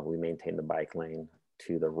as well. We maintain the bike lane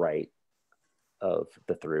to the right of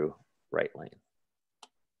the through right lane.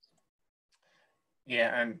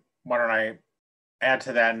 Yeah, and why don't I add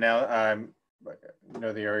to that now? You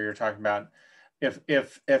know, the area you're talking about.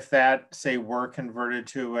 If that, say, were converted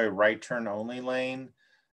to a right turn only lane,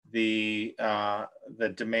 the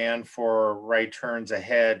demand for right turns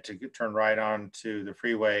ahead to turn right onto the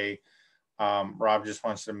freeway, Rob just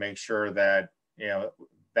wants to make sure that, you know,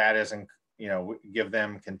 that isn't, you know, give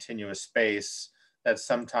them continuous space, that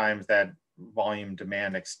sometimes that volume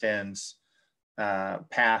demand extends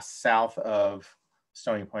past south of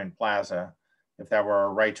Stony Point Plaza. If that were a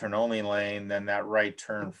right turn only lane, then that right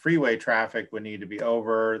turn freeway traffic would need to be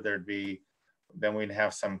over. Then we'd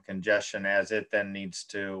have some congestion as it then needs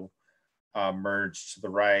to merge to the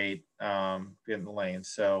right in the lane.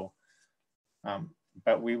 So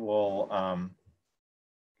But we will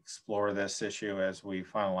explore this issue as we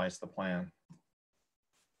finalize the plan.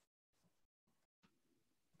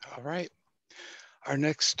 All right. Our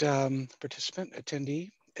next participant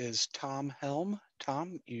attendee is Tom Helm.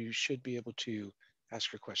 Tom, you should be able to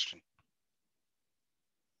ask your question.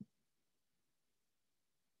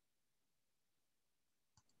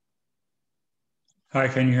 Hi,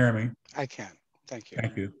 can you hear me? I can. Thank you.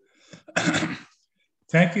 Thank you.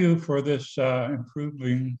 Thank you for this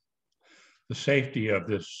improving the safety of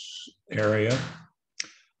this area.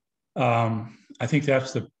 I think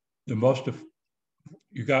that's the most of,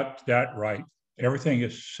 you got that right. Everything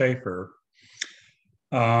is safer.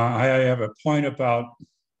 I have a point about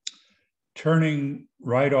turning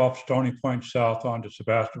right off Stony Point South onto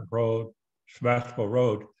Sebastopol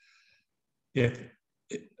Road. If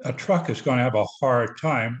a truck is going to have a hard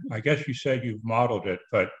time, I guess you said you've modeled it,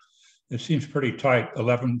 but it seems pretty tight,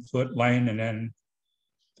 11-foot lane, and then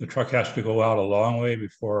the truck has to go out a long way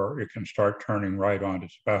before it can start turning right onto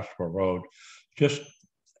Sebastopol Road. Just,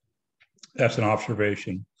 that's an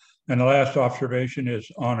observation. And the last observation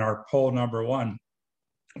is on our poll number 1,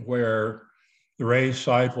 where the raised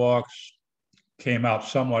sidewalks came out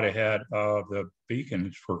somewhat ahead of the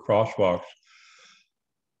beacons for crosswalks.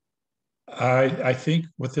 I think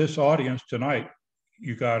with this audience tonight,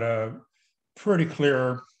 you got a pretty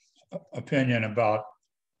clear opinion about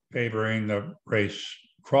favoring the race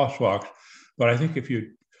crosswalks. But I think if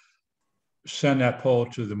you send that poll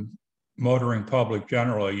to the motoring public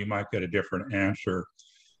generally, you might get a different answer.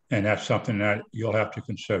 And that's something that you'll have to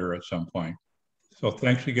consider at some point. So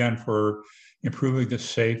thanks again for improving the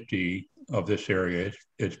safety of this area.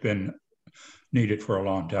 It's been needed for a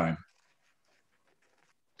long time.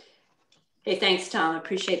 Hey, thanks, Tom. I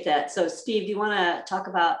appreciate that. So Steve, do you want to talk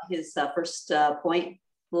about his first point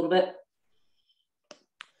a little bit?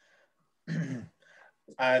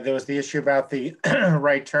 There was the issue about the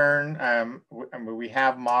right turn. We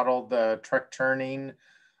have modeled the truck turning,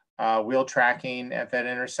 wheel tracking at that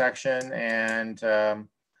intersection, and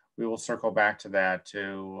we will circle back to that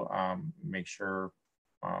to make sure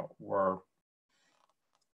we're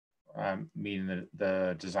meeting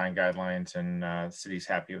the design guidelines, and the city's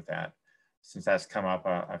happy with that. Since that's come up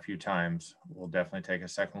a few times, we'll definitely take a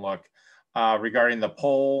second look. Regarding the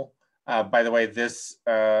poll, by the way, this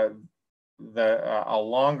a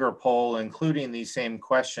longer poll, including these same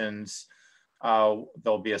questions.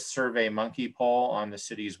 There'll be a Survey Monkey poll on the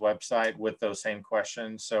city's website with those same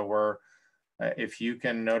questions. So if you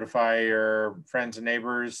can notify your friends and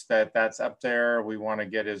neighbors that that's up there, we want to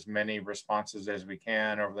get as many responses as we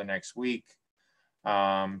can over the next week,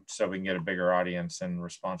 so we can get a bigger audience in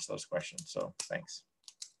response to those questions. So thanks.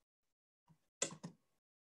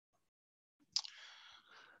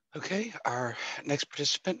 Okay, our next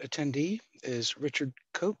participant attendee is Richard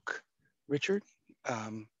Koch. Richard,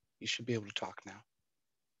 you should be able to talk now.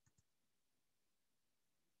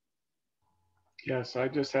 Yes, I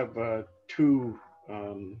just have 2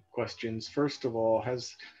 questions. First of all,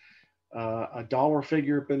 has a dollar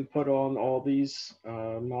figure been put on all these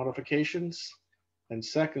modifications? And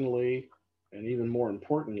secondly, and even more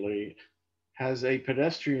importantly, has a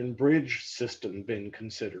pedestrian bridge system been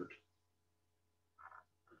considered?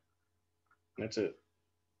 That's it.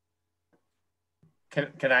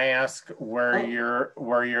 Can I ask where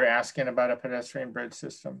you're asking about a pedestrian bridge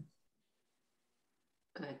system?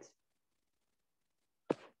 Good.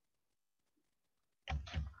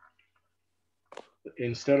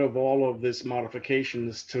 Instead of all of this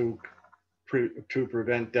modifications to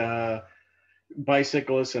prevent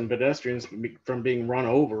bicyclists and pedestrians from being run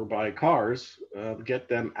over by cars, get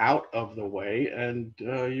them out of the way, and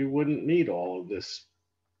you wouldn't need all of this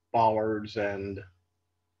bollards and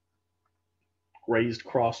raised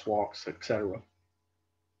crosswalks, etc.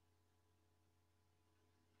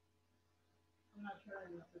 I'm not sure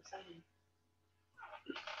what you're saying.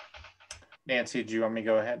 Nancy, do you want me to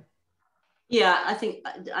go ahead? Yeah, I think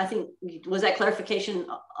was that clarification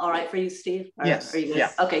all right for you, Steve? Yes. Are you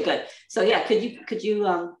yeah. Okay, good. So yeah, could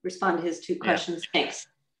you respond to his 2 questions? Yeah. Thanks.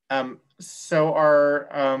 So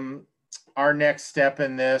our next step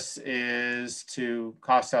in this is to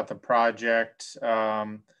cost out the project.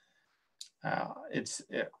 On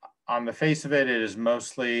the face of it, it is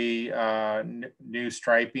mostly new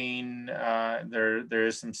striping. There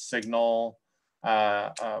is some signal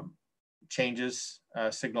changes,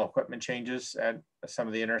 signal equipment changes at some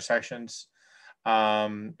of the intersections,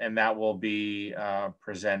 and that will be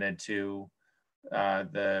presented to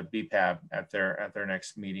the BPAB at their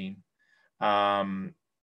next meeting.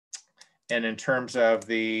 And in terms of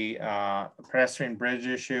the pedestrian bridge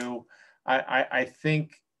issue, I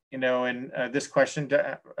think you know, and this question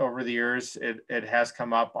over the years, it has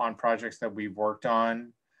come up on projects that we've worked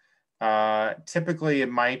on. Typically,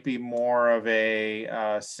 it might be more of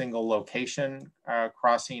a single location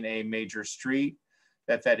crossing a major street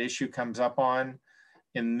that issue comes up on.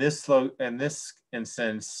 In this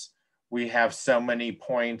instance, we have so many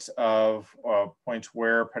points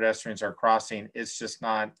where pedestrians are crossing. It's just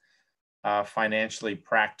not financially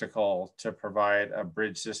practical to provide a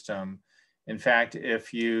bridge system. In fact,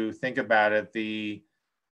 if you think about it,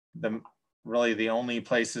 really the only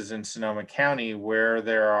places in Sonoma County where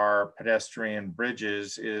there are pedestrian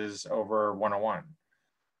bridges is over 101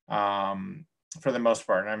 for the most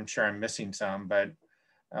part. I'm sure I'm missing some, but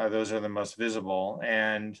those are the most visible.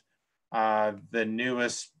 And the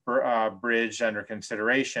newest bridge under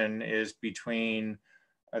consideration is between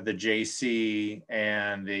the JC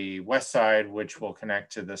and the west side, which will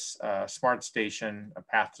connect to this smart station, a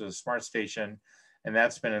path to the smart station. And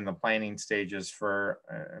that's been in the planning stages for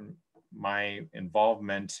my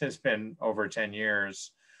involvement has been over 10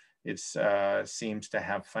 years. It seems to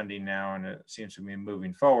have funding now and it seems to be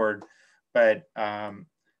moving forward. But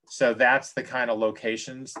so that's the kind of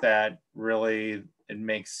locations that really it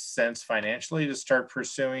makes sense financially to start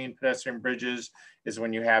pursuing pedestrian bridges is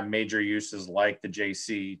when you have major uses like the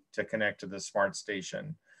JC to connect to the smart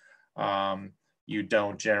station. You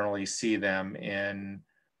don't generally see them in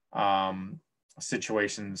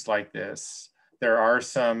situations like this. There are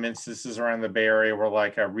some instances around the Bay Area where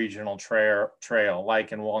like a regional trail,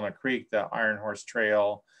 like in Walnut Creek, the Iron Horse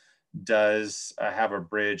Trail does have a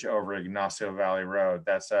bridge over Ignacio Valley Road.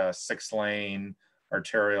 That's a 6-lane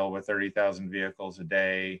arterial with 30,000 vehicles a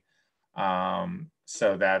day.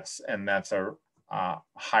 So that's a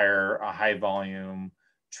high volume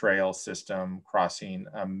trail system crossing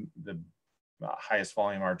the highest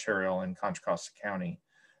volume arterial in Contra Costa County.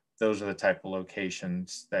 Those are the type of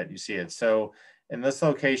locations that you see it. So in this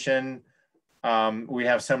location, we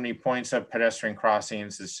have so many points of pedestrian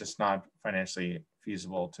crossings, it's just not financially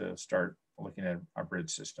feasible to start looking at a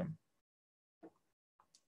bridge system.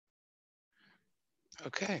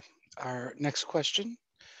 Okay, our next question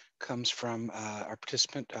comes from our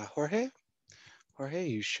participant, Jorge. Jorge,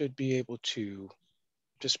 you should be able to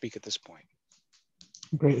speak at this point.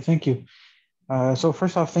 Great, thank you. So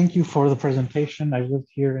first off, thank you for the presentation. I've lived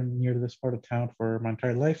here and near this part of town for my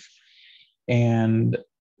entire life. And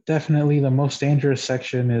definitely the most dangerous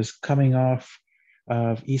section is coming off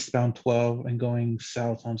of eastbound 12 and going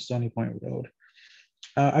south on Stony Point Road.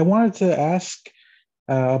 I wanted to ask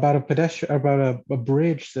about a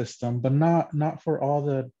bridge system, but not for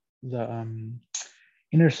all the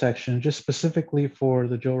intersections, just specifically for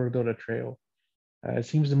the Joe Rodota Trail. It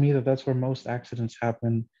seems to me that that's where most accidents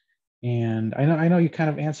happen. And I know you kind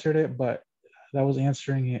of answered it, but that was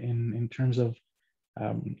answering it in terms of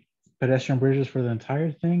pedestrian bridges for the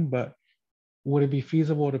entire thing. But would it be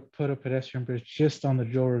feasible to put a pedestrian bridge just on the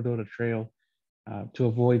Joe Rodota Trail to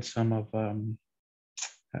avoid some of,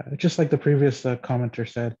 just like the previous commenter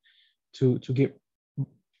said, to get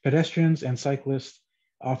pedestrians and cyclists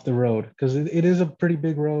off the road? Because it is a pretty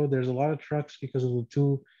big road. There's a lot of trucks because of the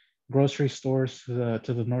two grocery stores to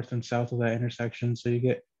the north and south of that intersection. So you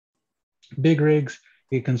get big rigs,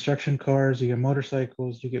 you get construction cars, you get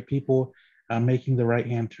motorcycles, you get people making the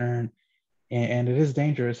right-hand turn. And it is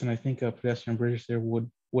dangerous, and I think a pedestrian bridge there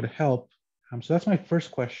would help. So that's my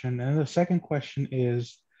first question. And the second question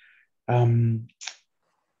is,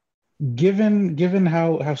 given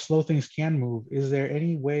how slow things can move, is there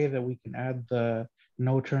any way that we can add the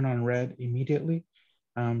no turn on red immediately?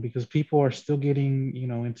 Because people are still getting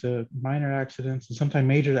into minor accidents and sometimes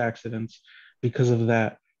major accidents because of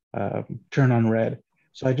that turn on red.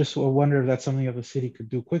 So I just wonder if that's something that the city could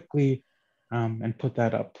do quickly and put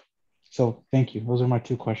that up. So thank you. Those are my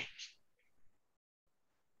two questions.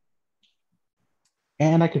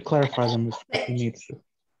 And I could clarify them if you need to.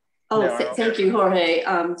 Oh, thank you, Jorge.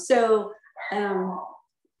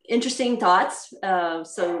 Interesting thoughts.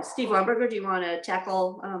 So Steve Weinberger, do you want to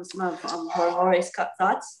tackle some of Jorge's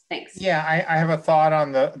thoughts? Thanks. Yeah, I have a thought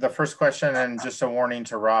on the first question, and just a warning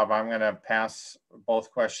to Rob, I'm going to pass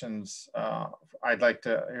both questions. I'd like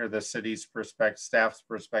to hear the city's staff's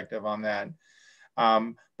perspective on that.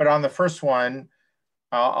 But on the first one,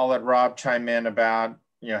 I'll let Rob chime in about,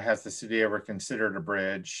 has the city ever considered a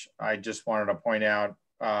bridge? I just wanted to point out,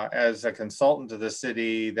 as a consultant to the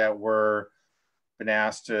city, that we're been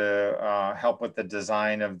asked to help with the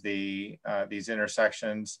design of these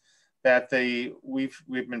intersections, that we've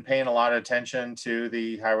been paying a lot of attention to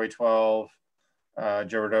the Highway 12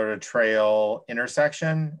 Joe Rodota Trail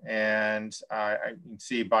intersection, and I can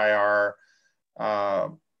see by our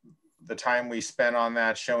the time we spent on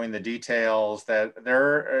that, showing the details, that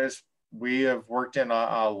we have worked in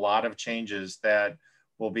a lot of changes that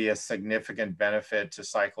will be a significant benefit to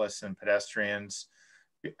cyclists and pedestrians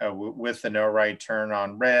with the no right turn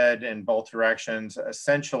on red in both directions,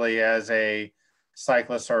 essentially as a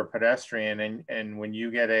cyclist or a pedestrian. And when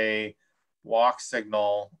you get a walk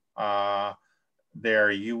signal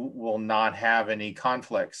there, you will not have any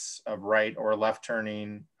conflicts of right or left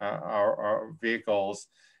turning or vehicles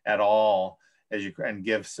at all, as you and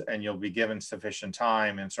you'll be given sufficient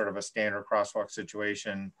time in sort of a standard crosswalk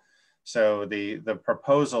situation. So the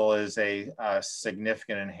proposal is a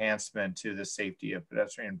significant enhancement to the safety of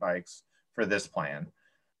pedestrian bikes for this plan.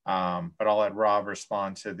 But I'll let Rob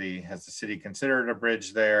respond to has the city considered a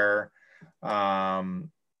bridge there, and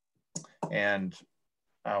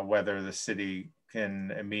whether the city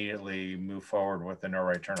can immediately move forward with the no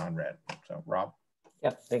right turn on red. So Rob. Yeah,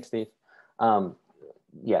 thanks, Steve.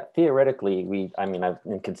 Yeah, theoretically,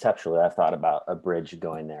 conceptually, I've thought about a bridge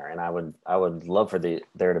going there, and I would love for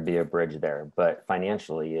there to be a bridge there, but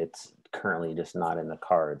financially, it's currently just not in the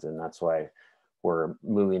cards, and that's why we're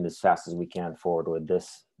moving as fast as we can forward with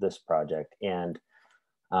this project. And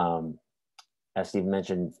as Steve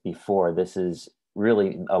mentioned before, this is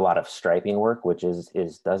really a lot of striping work, which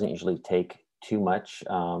doesn't usually take too much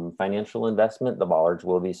financial investment. The bollards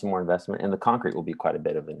will be some more investment, and the concrete will be quite a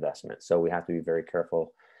bit of investment. So we have to be very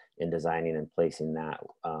careful in designing and placing that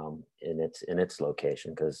in its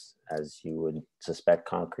location, because as you would suspect,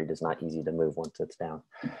 concrete is not easy to move once it's down.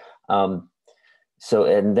 So,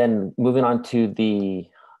 and then moving on to the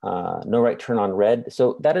no right turn on red.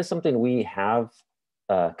 So that is something we have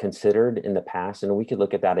considered in the past, and we could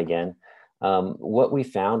look at that again. What we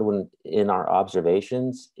found in our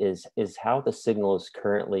observations is how the signal is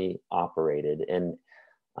currently operated, and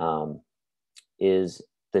is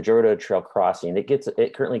the Jordo Trail crossing.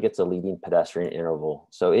 It currently gets a leading pedestrian interval,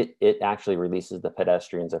 so it actually releases the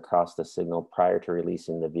pedestrians across the signal prior to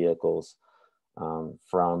releasing the vehicles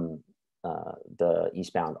from the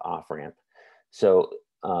eastbound off ramp. So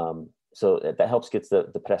that helps get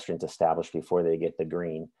the pedestrians established before they get the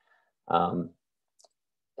green.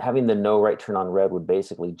 Having the no right turn on red would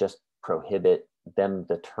basically just prohibit them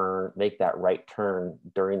to make that right turn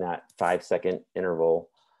during that 5-second interval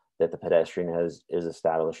that the pedestrian is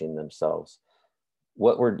establishing themselves.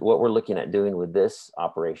 What we're looking at doing with this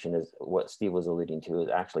operation is what Steve was alluding to, is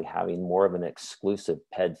actually having more of an exclusive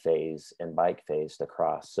ped phase and bike phase to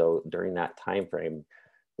cross. So during that time frame,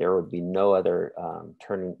 there would be no other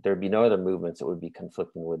there'd be no other movements that would be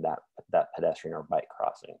conflicting with that pedestrian or bike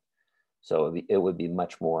crossing. So it would be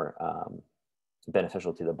much more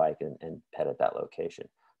beneficial to the bike and ped at that location.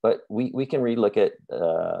 But we can relook at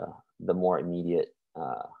the more immediate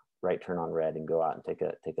right turn on red and go out and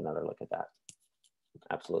take another look at that.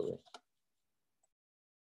 Absolutely.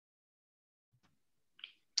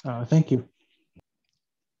 Thank you.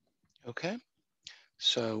 Okay,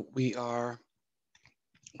 so we are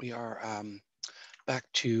back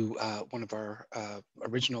to one of our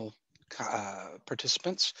original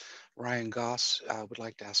participants. Ryan Goss would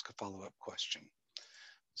like to ask a follow-up question.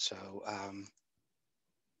 So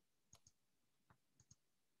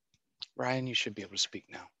Ryan, you should be able to speak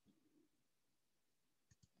now.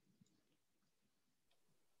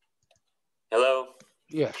 Hello.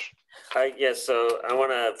 Yes. Hi. Yes. So I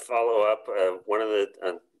want to follow up one of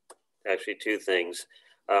the actually two things.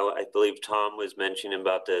 I believe Tom was mentioning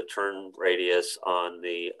about the turn radius on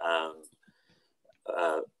the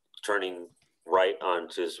turning right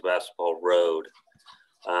onto Sebastopol Road.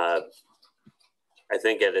 I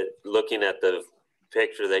think looking at the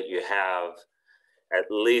picture that you have, at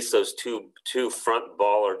least those two front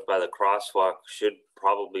bollards by the crosswalk should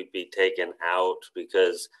probably be taken out,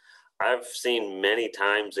 because I've seen many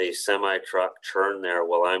times a semi truck turn there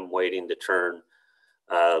while I'm waiting to turn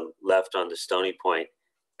left onto Stony Point.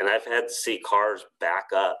 And I've had to see cars back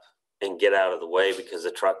up and get out of the way because the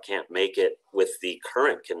truck can't make it with the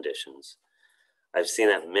current conditions. I've seen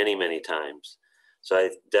that many, many times. So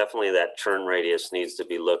definitely that turn radius needs to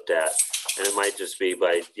be looked at. And it might just be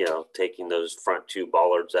by, taking those front two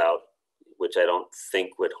bollards out, which I don't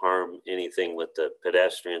think would harm anything with the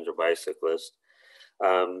pedestrians or bicyclists.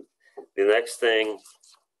 The next thing,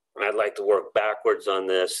 I'd like to work backwards on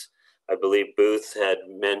this. I believe Booth had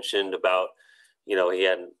mentioned about, he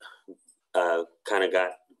had kind of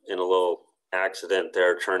got in a little accident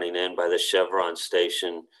there turning in by the Chevron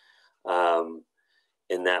station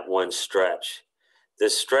in that one stretch.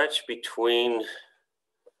 This stretch between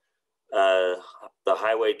the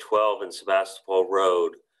Highway 12 and Sebastopol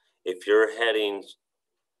Road, if you're heading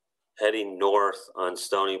north on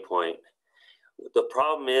Stony Point, The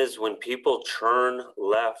problem is when people turn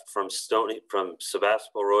left from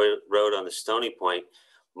Sebastopol Road on the Stony Point,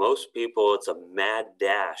 most people, it's a mad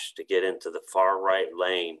dash to get into the far right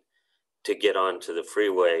lane to get onto the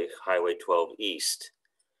freeway, Highway 12 East.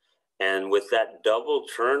 And with that double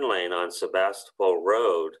turn lane on Sebastopol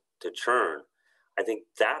Road to turn, I think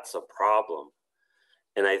that's a problem.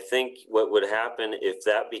 And I think what would happen if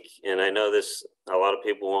that, and I know this, a lot of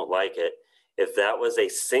people won't like it, if that was a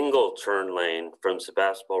single turn lane from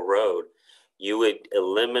Sebastopol Road, you would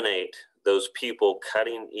eliminate those people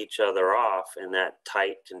cutting each other off in that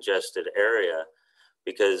tight, congested area,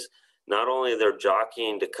 because not only they're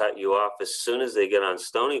jockeying to cut you off as soon as they get on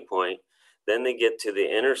Stony Point, then they get to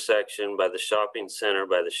the intersection by the shopping center,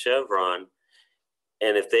 by the Chevron.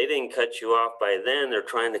 And if they didn't cut you off by then, they're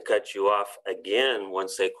trying to cut you off again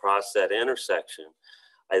once they cross that intersection.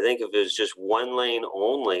 I think if it was just one lane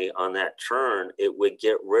only on that turn, it would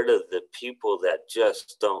get rid of the people that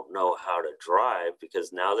just don't know how to drive,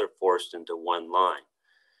 because now they're forced into one line.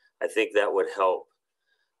 I think that would help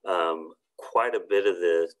quite a bit of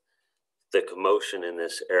the commotion in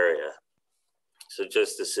this area. So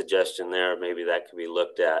just a suggestion there, maybe that could be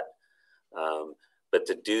looked at. But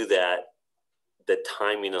to do that, the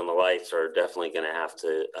timing on the lights are definitely going to have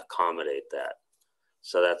to accommodate that.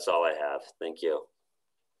 So that's all I have. Thank you.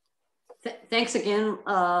 Thanks again,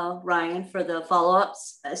 Ryan, for the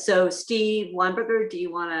follow-ups. So Steve Weinberger, do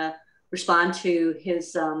you want to respond to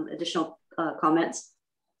his additional comments?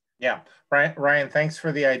 Yeah, Ryan, thanks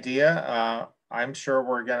for the idea. I'm sure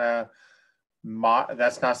we're gonna,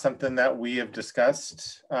 that's not something that we have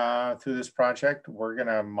discussed through this project. We're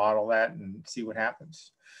gonna model that and see what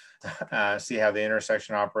happens. See how the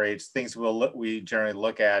intersection operates. Things we generally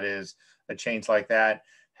look at is a change like that.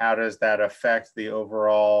 How does that affect the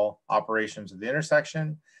overall operations of the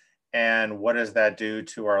intersection? And what does that do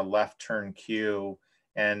to our left turn queue?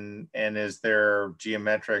 And is there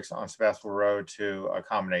geometrics on Sebastopol Road to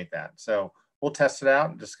accommodate that? So we'll test it out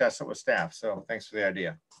and discuss it with staff. So thanks for the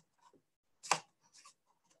idea.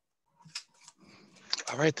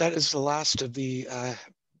 All right, that is the last of the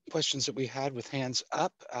questions that we had with hands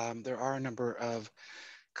up. There are a number of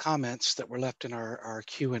comments that were left in our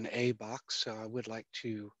Q&A box. So I would like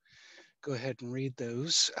to go ahead and read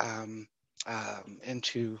those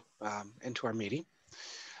into our meeting.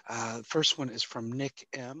 First one is from Nick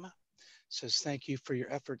M. Says, thank you for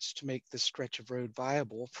your efforts to make this stretch of road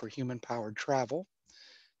viable for human-powered travel.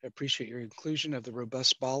 I appreciate your inclusion of the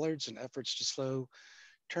robust bollards and efforts to slow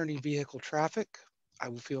turning vehicle traffic. I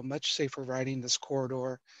will feel much safer riding this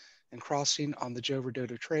corridor and crossing on the Joe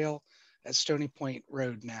Rodota Trail at Stony Point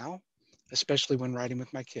Road now, especially when riding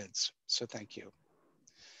with my kids. So thank you.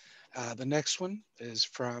 The next one is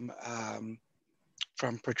from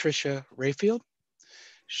Patricia Rayfield.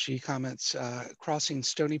 She comments, crossing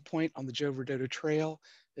Stony Point on the Joe Rodota Trail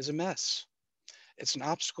is a mess. It's an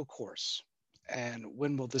obstacle course. And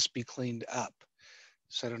when will this be cleaned up?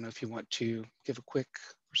 So I don't know if you want to give a quick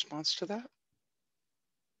response to that.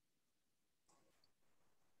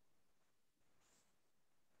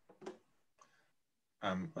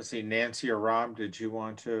 Let's see, Nancy or Rob, did you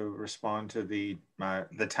want to respond to the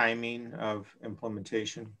timing of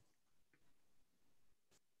implementation?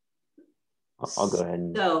 I'll go ahead.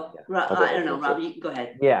 And, so, yeah. I don't know, Rob, you can go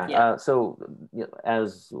ahead. Yeah, so you know,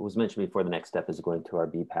 as was mentioned before, the next step is going to our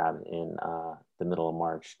BPAB in the middle of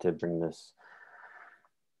March to bring this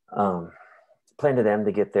plan to them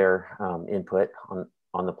to get their input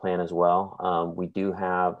on the plan as well. We do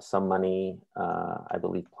have some money, I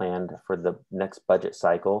believe, planned for the next budget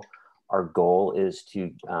cycle. Our goal is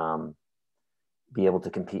to be able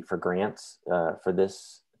to compete for grants for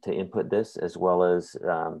this, to input this, as well as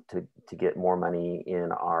to get more money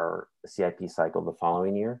in our CIP cycle the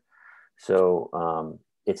following year. So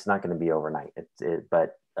it's not going to be overnight,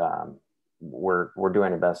 but we're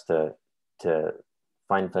doing our best to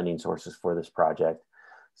find funding sources for this project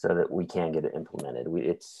so that we can get it implemented.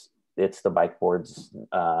 It's the bike board's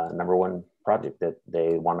 #1 project that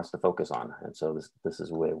they want us to focus on, and so this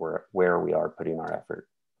is where we are putting our effort.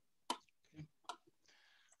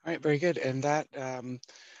 All right, very good. And that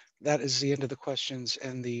is the end of the questions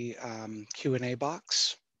in the Q&A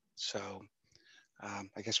box. So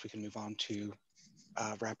I guess we can move on to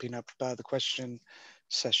wrapping up the question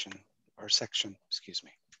session or section, excuse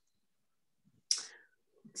me.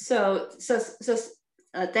 So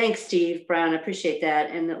thanks, Steve Brown. I appreciate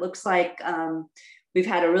that. And it looks like we've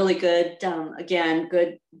had a really good, again,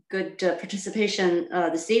 good participation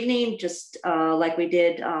this evening, just like we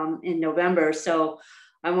did in November. So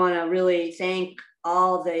I want to really thank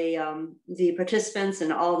all the participants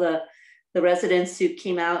and all the the residents who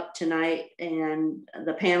came out tonight, and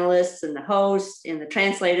the panelists and the hosts and the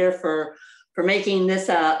translator for making this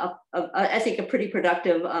I think a pretty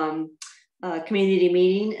productive community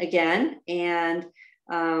meeting again. And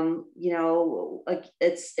you know,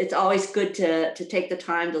 it's always good to take the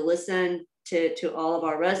time to listen to all of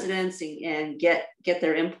our residents and get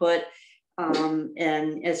their input.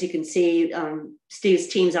 And as you can see, Steve's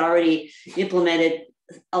team's already implemented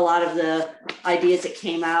a lot of the ideas that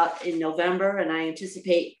came out in November, and I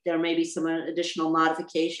anticipate there may be some additional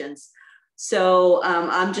modifications. So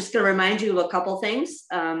I'm just going to remind you of a couple things.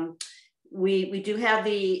 We do have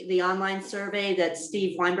the online survey that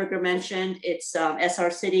Steve Weinberger mentioned. It's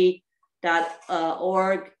srcity.org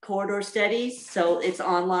corridor studies. So it's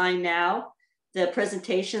online now. The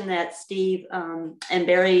presentation that Steve and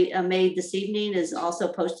Barry made this evening is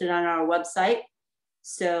also posted on our website.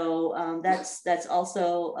 So that's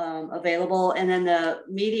also available. And then the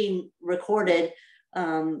meeting recorded,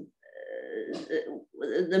 the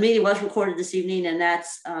meeting was recorded this evening, and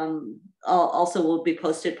that's also will be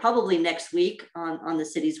posted probably next week on the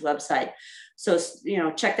city's website. So, you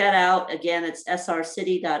know, check that out. Again, it's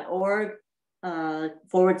srcity.org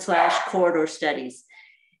 /corridor studies.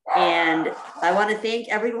 And I want to thank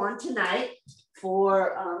everyone tonight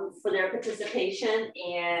for their participation.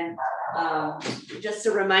 And just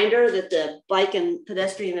a reminder that the Bike and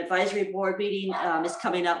Pedestrian Advisory Board meeting is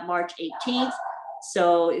coming up March 18th.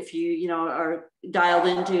 So if you are dialed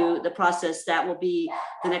into the process, that will be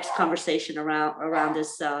the next conversation around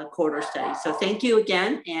this corridor study. So thank you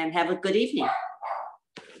again, and have a good evening.